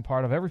podcast I'm a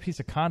part of, every piece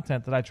of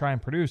content that I try and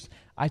produce,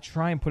 I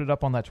try and put it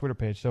up on that Twitter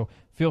page. So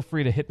feel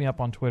free to hit me up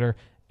on Twitter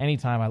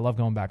anytime. I love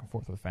going back and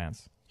forth with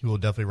fans. He will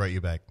definitely write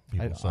you back,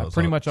 people. I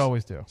pretty much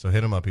always do. So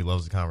hit him up. He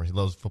loves the conversation.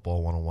 He loves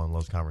football 101,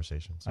 loves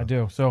conversation. So. I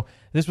do. So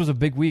this was a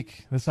big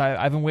week.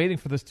 I've been waiting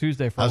for this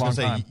Tuesday for a long time. I was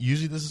going to say,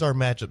 usually this is our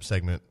matchup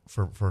segment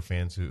for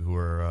fans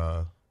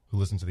who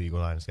listen to the Eagle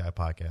Eye in the Sky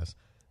podcast.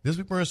 This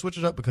week we're going to switch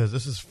it up because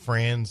this is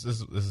Fran's.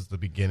 This is the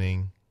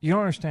beginning. You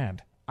don't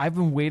understand. I've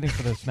been waiting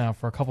for this now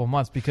for a couple of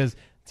months because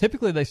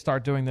typically they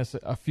start doing this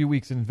a few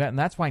weeks in advance, and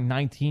that's why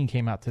 19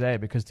 came out today,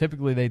 because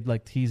typically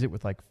they'd tease it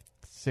with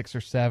 6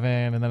 or 7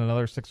 and then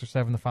another 6 or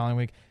 7 the following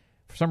week.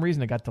 For some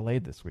reason, it got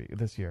delayed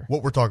this year.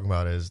 What we're talking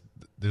about is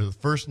the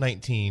first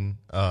 19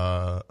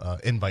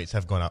 invites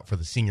have gone out for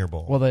the Senior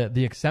Bowl. Well, a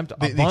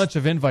bunch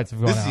of invites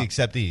have gone out. This is the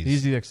acceptees.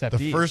 These are the acceptees.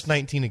 The first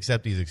 19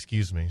 acceptees,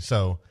 excuse me.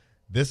 So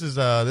this is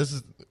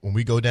when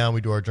we go down,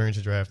 we do our journey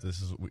to draft.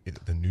 This is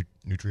the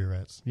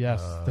Nutria-Rats.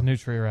 Yes, the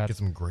Nutria-Rats. Get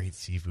some great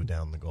seafood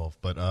down in the Gulf.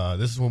 But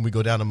this is when we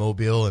go down to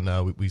Mobile,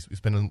 and we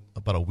spend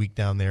about a week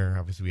down there.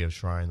 Obviously, we have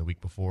Shrine the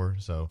week before.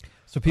 So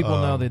people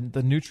know that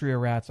the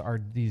Nutria-Rats are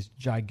these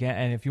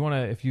gigantic.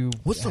 And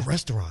what's the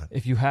restaurant?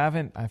 If you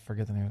haven't, I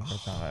forget the name of the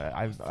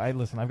restaurant. I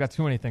listen. I've got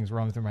too many things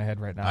running through my head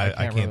right now.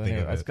 I can't think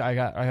of it.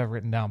 I have it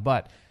written down,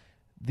 but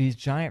these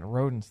giant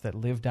rodents that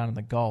live down in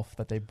the Gulf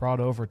that they brought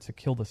over to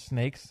kill the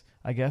snakes.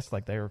 I guess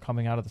they were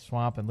coming out of the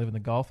swamp and live in the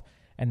Gulf,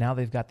 and now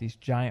they've got these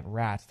giant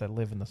rats that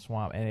live in the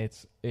swamp, and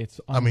it's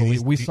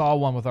unbelievable. We saw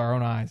one with our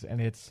own eyes, and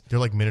they're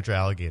like miniature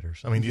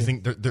alligators. I mean, do you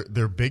think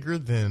they're bigger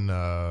than?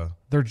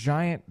 They're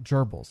giant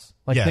gerbils.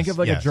 Think of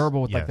a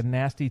gerbil with the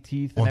nasty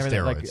teeth and everything.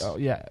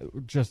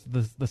 Steroids. Just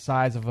the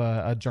size of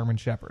a German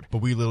Shepherd. But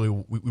we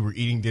literally we were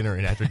eating dinner,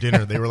 and after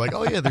dinner they were like,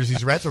 "Oh yeah, there's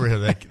these rats over here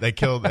that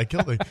killed."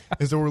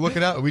 And so we're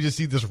looking out, and we just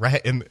see this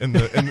rat in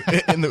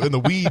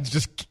the weeds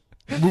just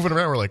moving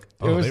around. We're like,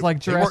 it was like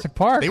Jurassic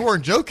Park. They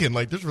weren't joking.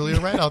 There's really a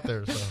rat out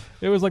there. So.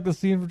 It was like the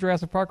scene from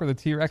Jurassic Park where the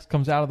T-Rex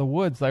comes out of the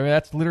woods.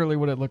 That's literally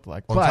what it looked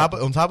like. On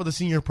top of the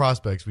senior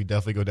prospects, we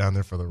definitely go down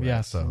there for the rats.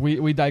 Yes, so.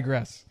 we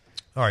digress.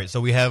 All right,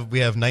 so we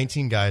have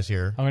 19 guys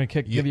here. I'm going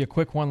to give you a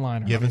quick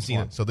one-liner. You haven't seen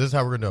it, so this is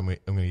how we're going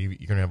to do it. You're going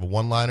to have a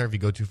one-liner. If you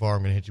go too far,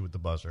 I'm going to hit you with the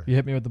buzzer. You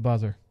hit me with the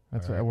buzzer.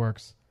 That's right. It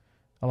works.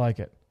 I like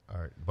it.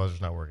 All right, the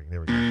buzzer's not working. There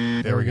we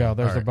go. There we go.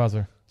 There's the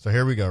buzzer. So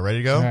here we go. Ready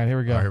to go? All right, here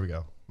we go. All right, here we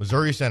go.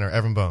 Missouri center,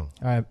 Evan Boehm.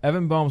 All right,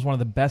 Evan Boehm's one of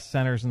the best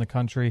centers in the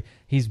country.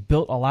 He's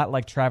built a lot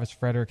like Travis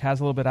Frederick, has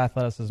a little bit of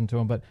athleticism to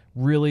him, but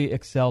really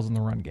excels in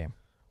the run game.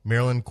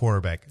 Maryland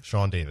cornerback,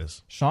 Sean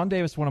Davis. Sean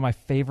Davis is one of my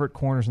favorite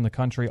corners in the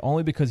country,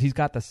 only because he's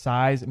got the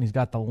size and he's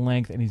got the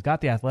length and he's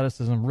got the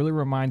athleticism. Really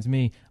reminds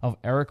me of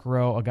Eric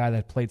Rowe, a guy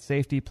that played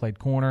safety, played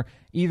corner.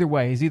 Either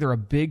way, he's either a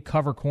big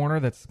cover corner,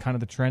 that's kind of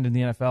the trend in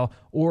the NFL,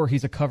 or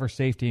he's a cover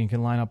safety and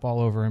can line up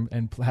all over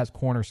and has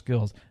corner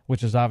skills,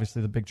 which is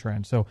obviously the big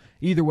trend. So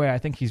either way, I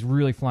think he's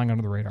really flying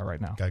under the radar right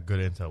now. Got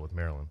good intel with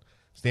Maryland.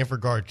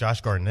 Stanford guard, Josh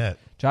Garnett.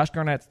 Josh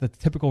Garnett's the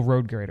typical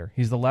road grader.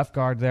 He's the left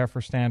guard there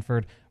for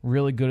Stanford,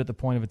 really good at the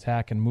point of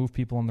attack and move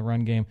people in the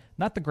run game.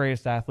 Not the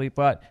greatest athlete,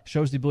 but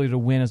shows the ability to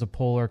win as a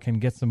puller, can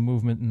get some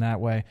movement in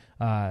that way,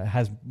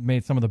 has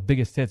made some of the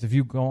biggest hits. If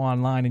you go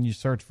online and you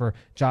search for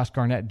Josh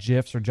Garnett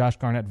GIFs or Josh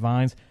Garnett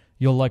Vines,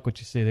 you'll like what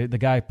you see. The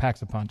guy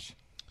packs a punch.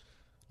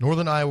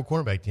 Northern Iowa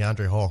cornerback,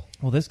 DeAndre Hall.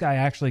 Well, this guy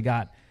actually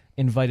got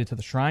invited to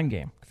the Shrine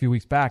game a few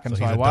weeks back, and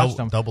so I watched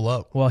him. Double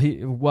up.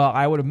 Well,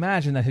 I would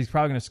imagine that he's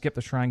probably going to skip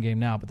the Shrine game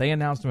now, but they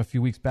announced him a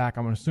few weeks back.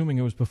 I'm assuming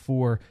it was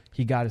before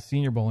he got his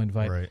Senior Bowl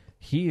invite. Right.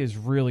 He is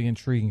really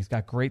intriguing. He's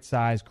got great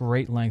size,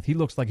 great length. He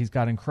looks like he's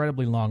got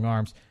incredibly long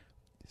arms.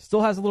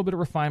 Still has a little bit of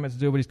refinement to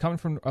do, but he's coming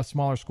from a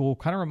smaller school.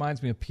 Kind of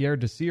reminds me of Pierre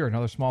Desir,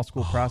 another small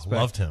school prospect.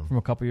 Loved him. From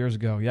a couple years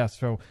ago. Yes,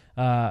 so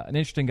an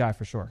interesting guy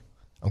for sure.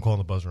 I'm calling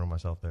the buzzer on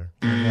myself there.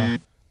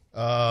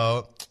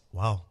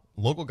 Wow.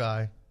 Local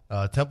guy.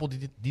 Temple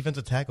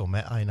defensive tackle,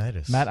 Matt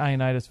Ioannidis. Matt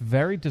Ioannidis,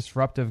 very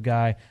disruptive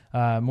guy,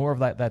 more of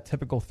that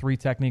typical 3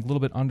 technique, a little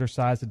bit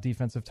undersized at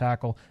defensive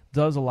tackle,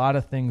 does a lot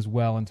of things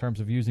well in terms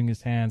of using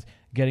his hands,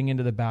 getting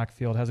into the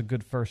backfield, has a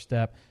good first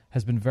step,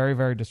 has been very,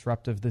 very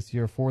disruptive this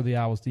year for the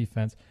Owls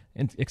defense.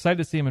 And excited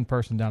to see him in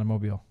person down in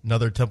Mobile.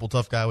 Another Temple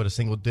tough guy with a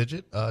single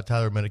digit,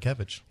 Tyler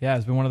Medikevich. Yeah,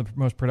 he's been one of the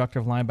most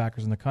productive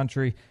linebackers in the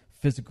country.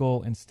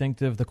 Physical,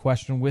 instinctive. The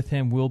question with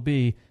him will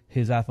be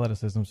his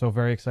athleticism. So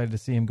very excited to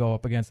see him go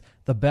up against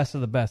the best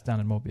of the best down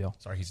in Mobile.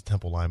 Sorry, he's a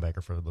Temple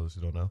linebacker for those who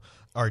don't know.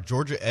 All right,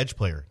 Georgia edge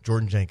player,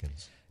 Jordan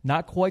Jenkins.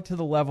 Not quite to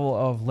the level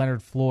of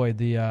Leonard Floyd,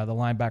 the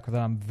linebacker that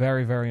I'm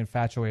very, very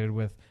infatuated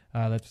with.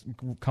 that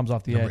comes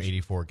off the Number edge.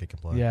 84 kick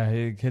and play.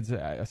 Yeah, kid's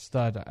a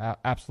stud,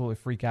 absolutely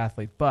freak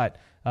athlete. But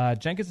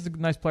Jenkins is a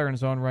nice player in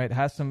his own right,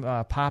 has some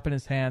pop in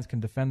his hands, can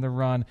defend the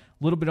run,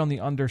 a little bit on the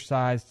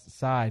undersized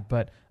side,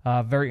 but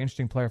very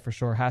interesting player for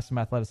sure. Has some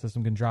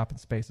athleticism, can drop in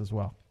space as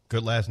well.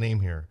 Good last name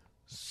here.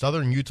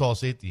 Southern Utah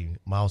safety,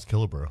 Miles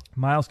Killebrew.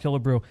 Miles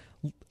Killebrew,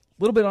 a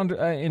little bit under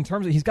in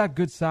terms of he's got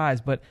good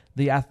size, but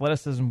the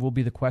athleticism will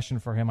be the question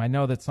for him. I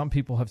know that some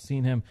people have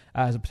seen him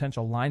as a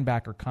potential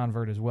linebacker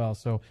convert as well.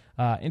 So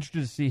interested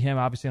to see him,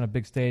 obviously, on a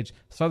big stage.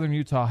 Southern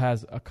Utah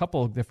has a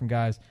couple of different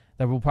guys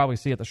that we'll probably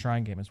see at the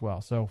Shrine Game as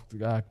well. So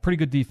pretty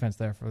good defense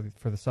there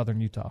for the Southern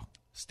Utah.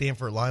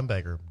 Stanford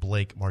linebacker,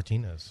 Blake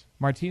Martinez.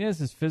 Martinez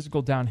is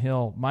physical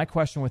downhill. My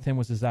question with him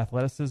was his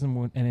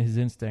athleticism and his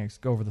instincts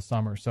over the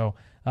summer. So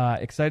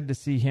excited to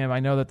see him. I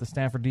know that the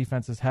Stanford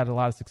defense has had a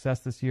lot of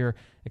success this year.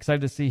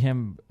 Excited to see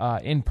him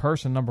in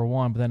person, number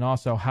one, but then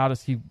also how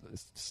does he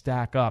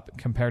stack up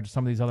compared to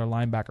some of these other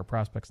linebacker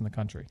prospects in the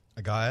country?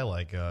 A guy I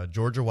like,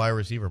 Georgia wide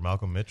receiver,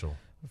 Malcolm Mitchell.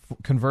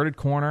 Converted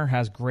corner,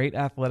 has great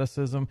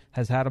athleticism,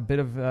 has had a bit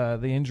of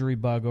the injury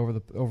bug over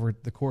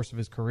the course of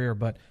his career,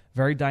 but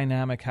very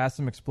dynamic, has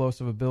some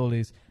explosive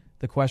abilities.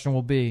 The question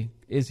will be,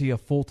 is he a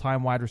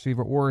full-time wide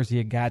receiver or is he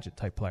a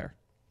gadget-type player?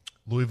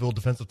 Louisville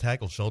defensive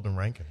tackle, Sheldon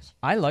Rankins.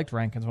 I liked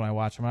Rankins when I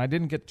watched him, and I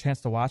didn't get a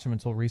chance to watch him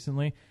until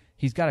recently.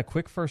 He's got a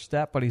quick first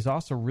step, but he's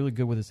also really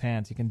good with his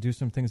hands. He can do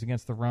some things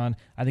against the run.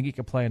 I think he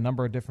can play a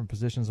number of different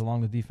positions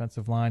along the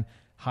defensive line.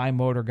 High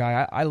motor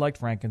guy. I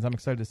liked Rankins. I'm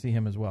excited to see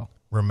him as well.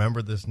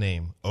 Remember this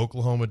name,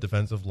 Oklahoma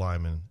defensive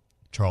lineman,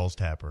 Charles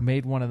Tapper.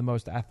 Made one of the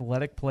most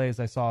athletic plays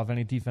I saw of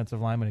any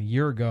defensive lineman a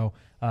year ago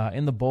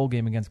in the bowl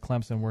game against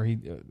Clemson, where he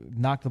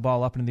knocked the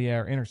ball up into the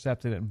air,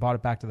 intercepted it, and brought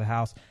it back to the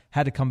house.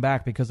 Had to come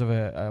back because of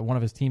one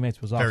of his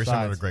teammates was offside. Very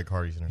similar to Greg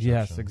Hardy's interception.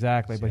 Yes,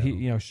 exactly. But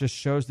he just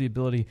shows the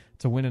ability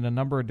to win in a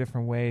number of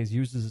different ways,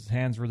 uses his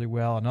hands really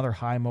well, another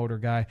high motor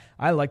guy.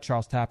 I like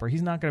Charles Tapper.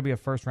 He's not going to be a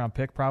first-round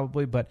pick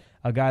probably, but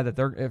a guy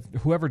that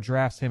whoever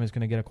drafts him is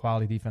going to get a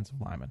quality defensive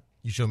lineman.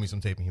 You showed me some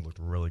tape, and he looked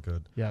really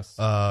good. Yes.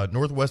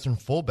 Northwestern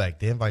fullback,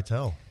 Dan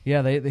Vitale.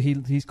 Yeah,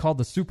 he's called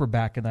the super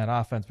back in that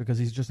offense because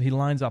he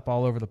lines up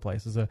all over the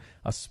place. As a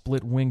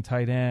split wing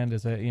tight end,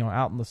 as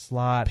out in the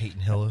slot. Peyton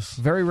Hillis.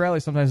 Very rarely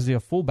sometimes is he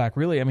a fullback.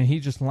 Really, I mean, he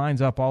just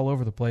lines up all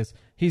over the place.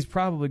 He's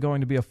probably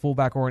going to be a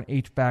fullback or an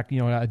H-back,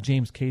 a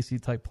James Casey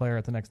type player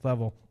at the next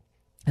level.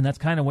 And that's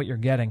kind of what you're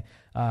getting.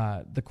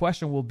 The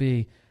question will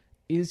be,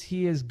 is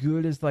he as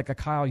good as like a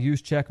Kyle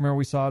Juszczyk? Remember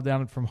we saw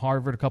down from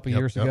Harvard a couple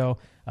years ago,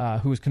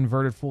 who was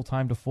converted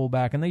full-time to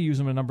fullback, and they use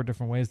him in a number of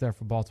different ways there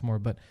for Baltimore.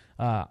 But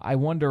I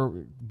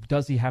wonder,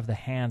 does he have the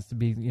hands to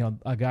be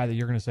a guy that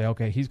you're going to say,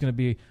 okay, he's going to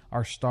be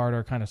our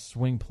starter kind of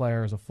swing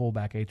player as a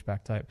fullback,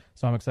 H-back type.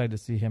 So I'm excited to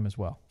see him as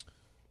well.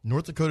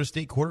 North Dakota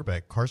State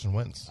quarterback, Carson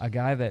Wentz. A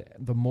guy that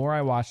the more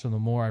I watched him, the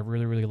more I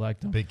really, really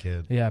liked him. Big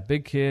kid. Yeah,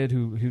 big kid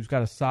who's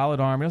got a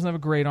solid arm. He doesn't have a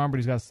great arm, but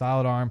he's got a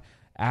solid arm,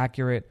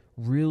 accurate,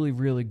 really,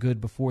 really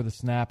good before the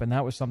snap, and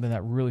that was something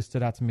that really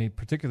stood out to me,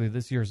 particularly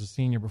this year as a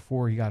senior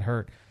before he got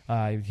hurt.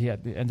 He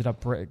ended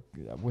up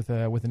with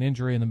an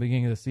injury in the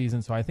beginning of the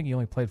season, so I think he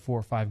only played 4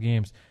 or 5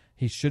 games.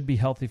 He should be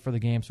healthy for the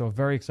game, so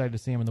very excited to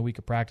see him in the week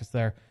of practice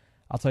there.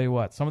 I'll tell you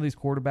what, some of these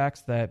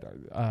quarterbacks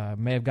that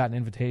may have gotten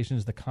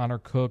invitations, the Connor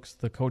Cooks,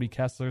 the Cody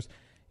Kesslers,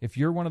 if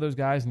you're one of those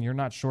guys and you're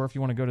not sure if you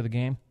want to go to the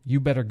game,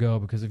 you better go,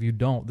 because if you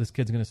don't, this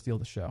kid's going to steal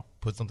the show.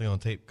 Put something on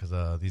tape,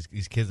 because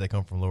these kids that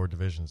come from lower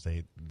divisions,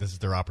 this is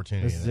their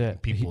opportunity. This is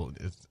it. People,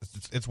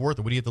 it's worth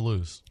it. What do you have to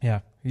lose?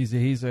 Yeah,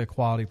 he's a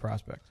quality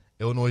prospect.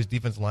 Illinois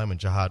defensive lineman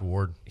Jihad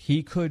Ward.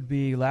 He could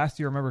be. Last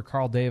year, remember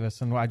Carl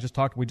Davis, and we just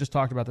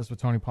talked about this with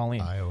Tony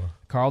Pauline. Iowa.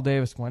 Carl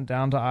Davis went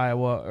down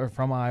to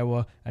from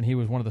Iowa, and he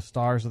was one of the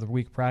stars of the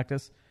week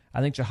practice. I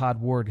think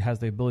Jihad Ward has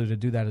the ability to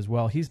do that as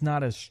well. He's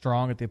not as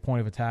strong at the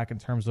point of attack in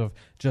terms of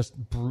just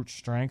brute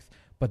strength,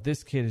 but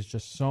this kid is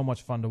just so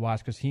much fun to watch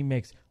because he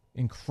makes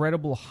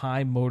incredible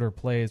high motor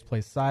plays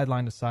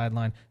sideline to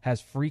sideline,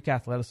 has freak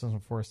athleticism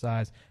for his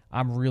size.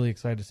 I'm really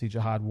excited to see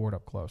Jihad Ward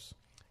up close.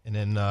 And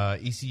then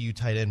ECU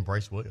tight end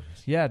Bryce Williams.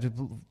 Yeah,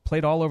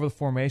 played all over the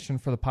formation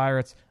for the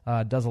Pirates.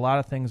 Does a lot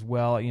of things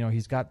well.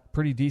 He's got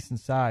pretty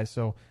decent size,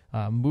 so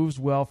moves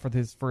well for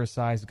his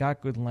size. He's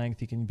got good length.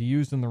 He can be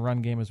used in the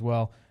run game as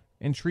well.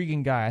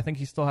 Intriguing guy. I think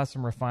he still has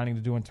some refining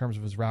to do in terms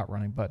of his route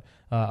running, but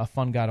a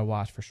fun guy to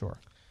watch for sure.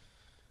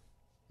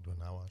 You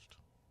not watched?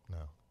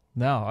 No.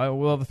 No.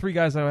 Well, the 3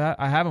 guys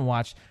I haven't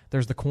watched,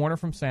 there's the corner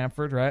from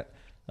Samford, right?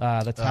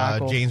 The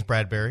tackle. James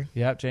Bradbury.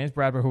 Yep, James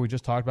Bradbury, who we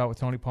just talked about with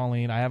Tony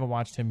Pauline. I haven't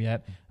watched him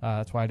yet.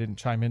 That's why I didn't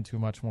chime in too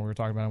much when we were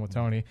talking about him with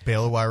Tony.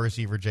 Baylor wide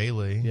receiver Jay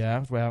Lee.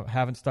 Yeah, we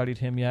haven't studied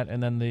him yet.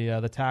 And then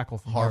the tackle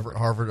from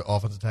Harvard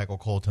offensive tackle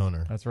Cole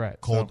Toner. That's right.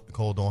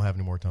 Cole don't have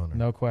any more toner.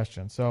 No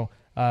question. So,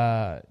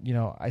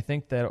 I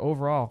think that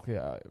overall,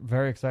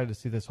 very excited to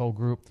see this whole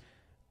group.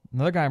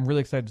 Another guy I'm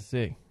really excited to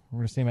see. We're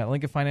going to see him at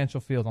Lincoln Financial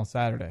Field on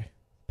Saturday.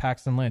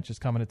 Paxton Lynch is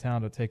coming to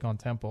town to take on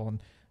Temple,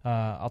 and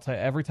I'll tell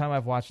you, every time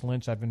I've watched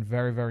Lynch, I've been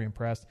very, very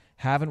impressed.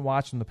 Haven't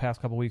watched in the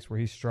past couple of weeks where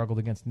he struggled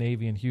against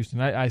Navy and Houston.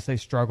 I say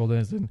struggled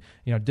as in,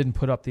 didn't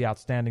put up the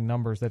outstanding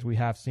numbers that we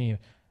have seen.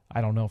 I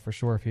don't know for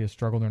sure if he has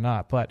struggled or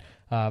not, but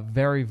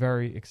very,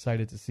 very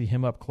excited to see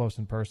him up close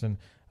in person.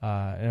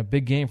 And a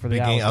big game for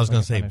the Owls. I was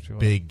going to say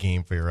big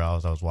game for your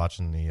Owls. I was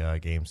watching the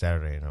game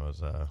Saturday, and it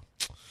was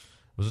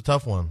a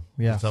tough one.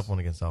 Yeah, a tough one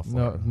against South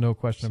Florida. No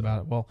question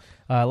about it. Well,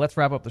 let's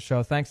wrap up the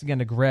show. Thanks again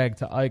to Greg,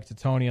 to Ike, to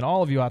Tony, and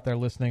all of you out there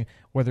listening,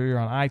 whether you're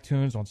on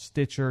iTunes, on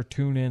Stitcher,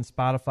 TuneIn,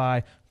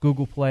 Spotify,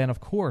 Google Play, and, of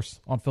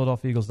course, on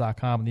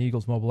PhiladelphiaEagles.com and the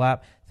Eagles mobile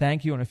app.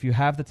 Thank you, and if you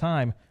have the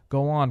time,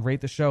 go on,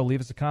 rate the show,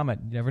 leave us a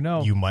comment. You never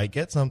know. You might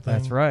get something.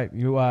 That's right.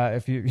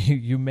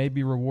 You may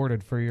be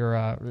rewarded for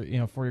your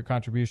for your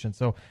contribution.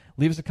 So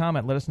leave us a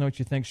comment. Let us know what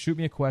you think. Shoot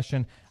me a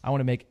question. I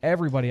want to make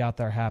everybody out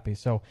there happy.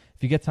 So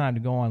if you get time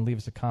to go on, leave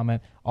us a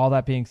comment. All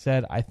that being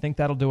said, I think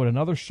that'll do it.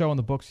 Another show in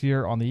the books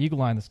here on the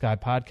Eagle Eye in the Sky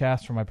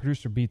podcast. From my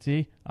producer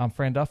BT, I'm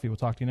Fran Duffy. We'll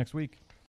talk to you next week.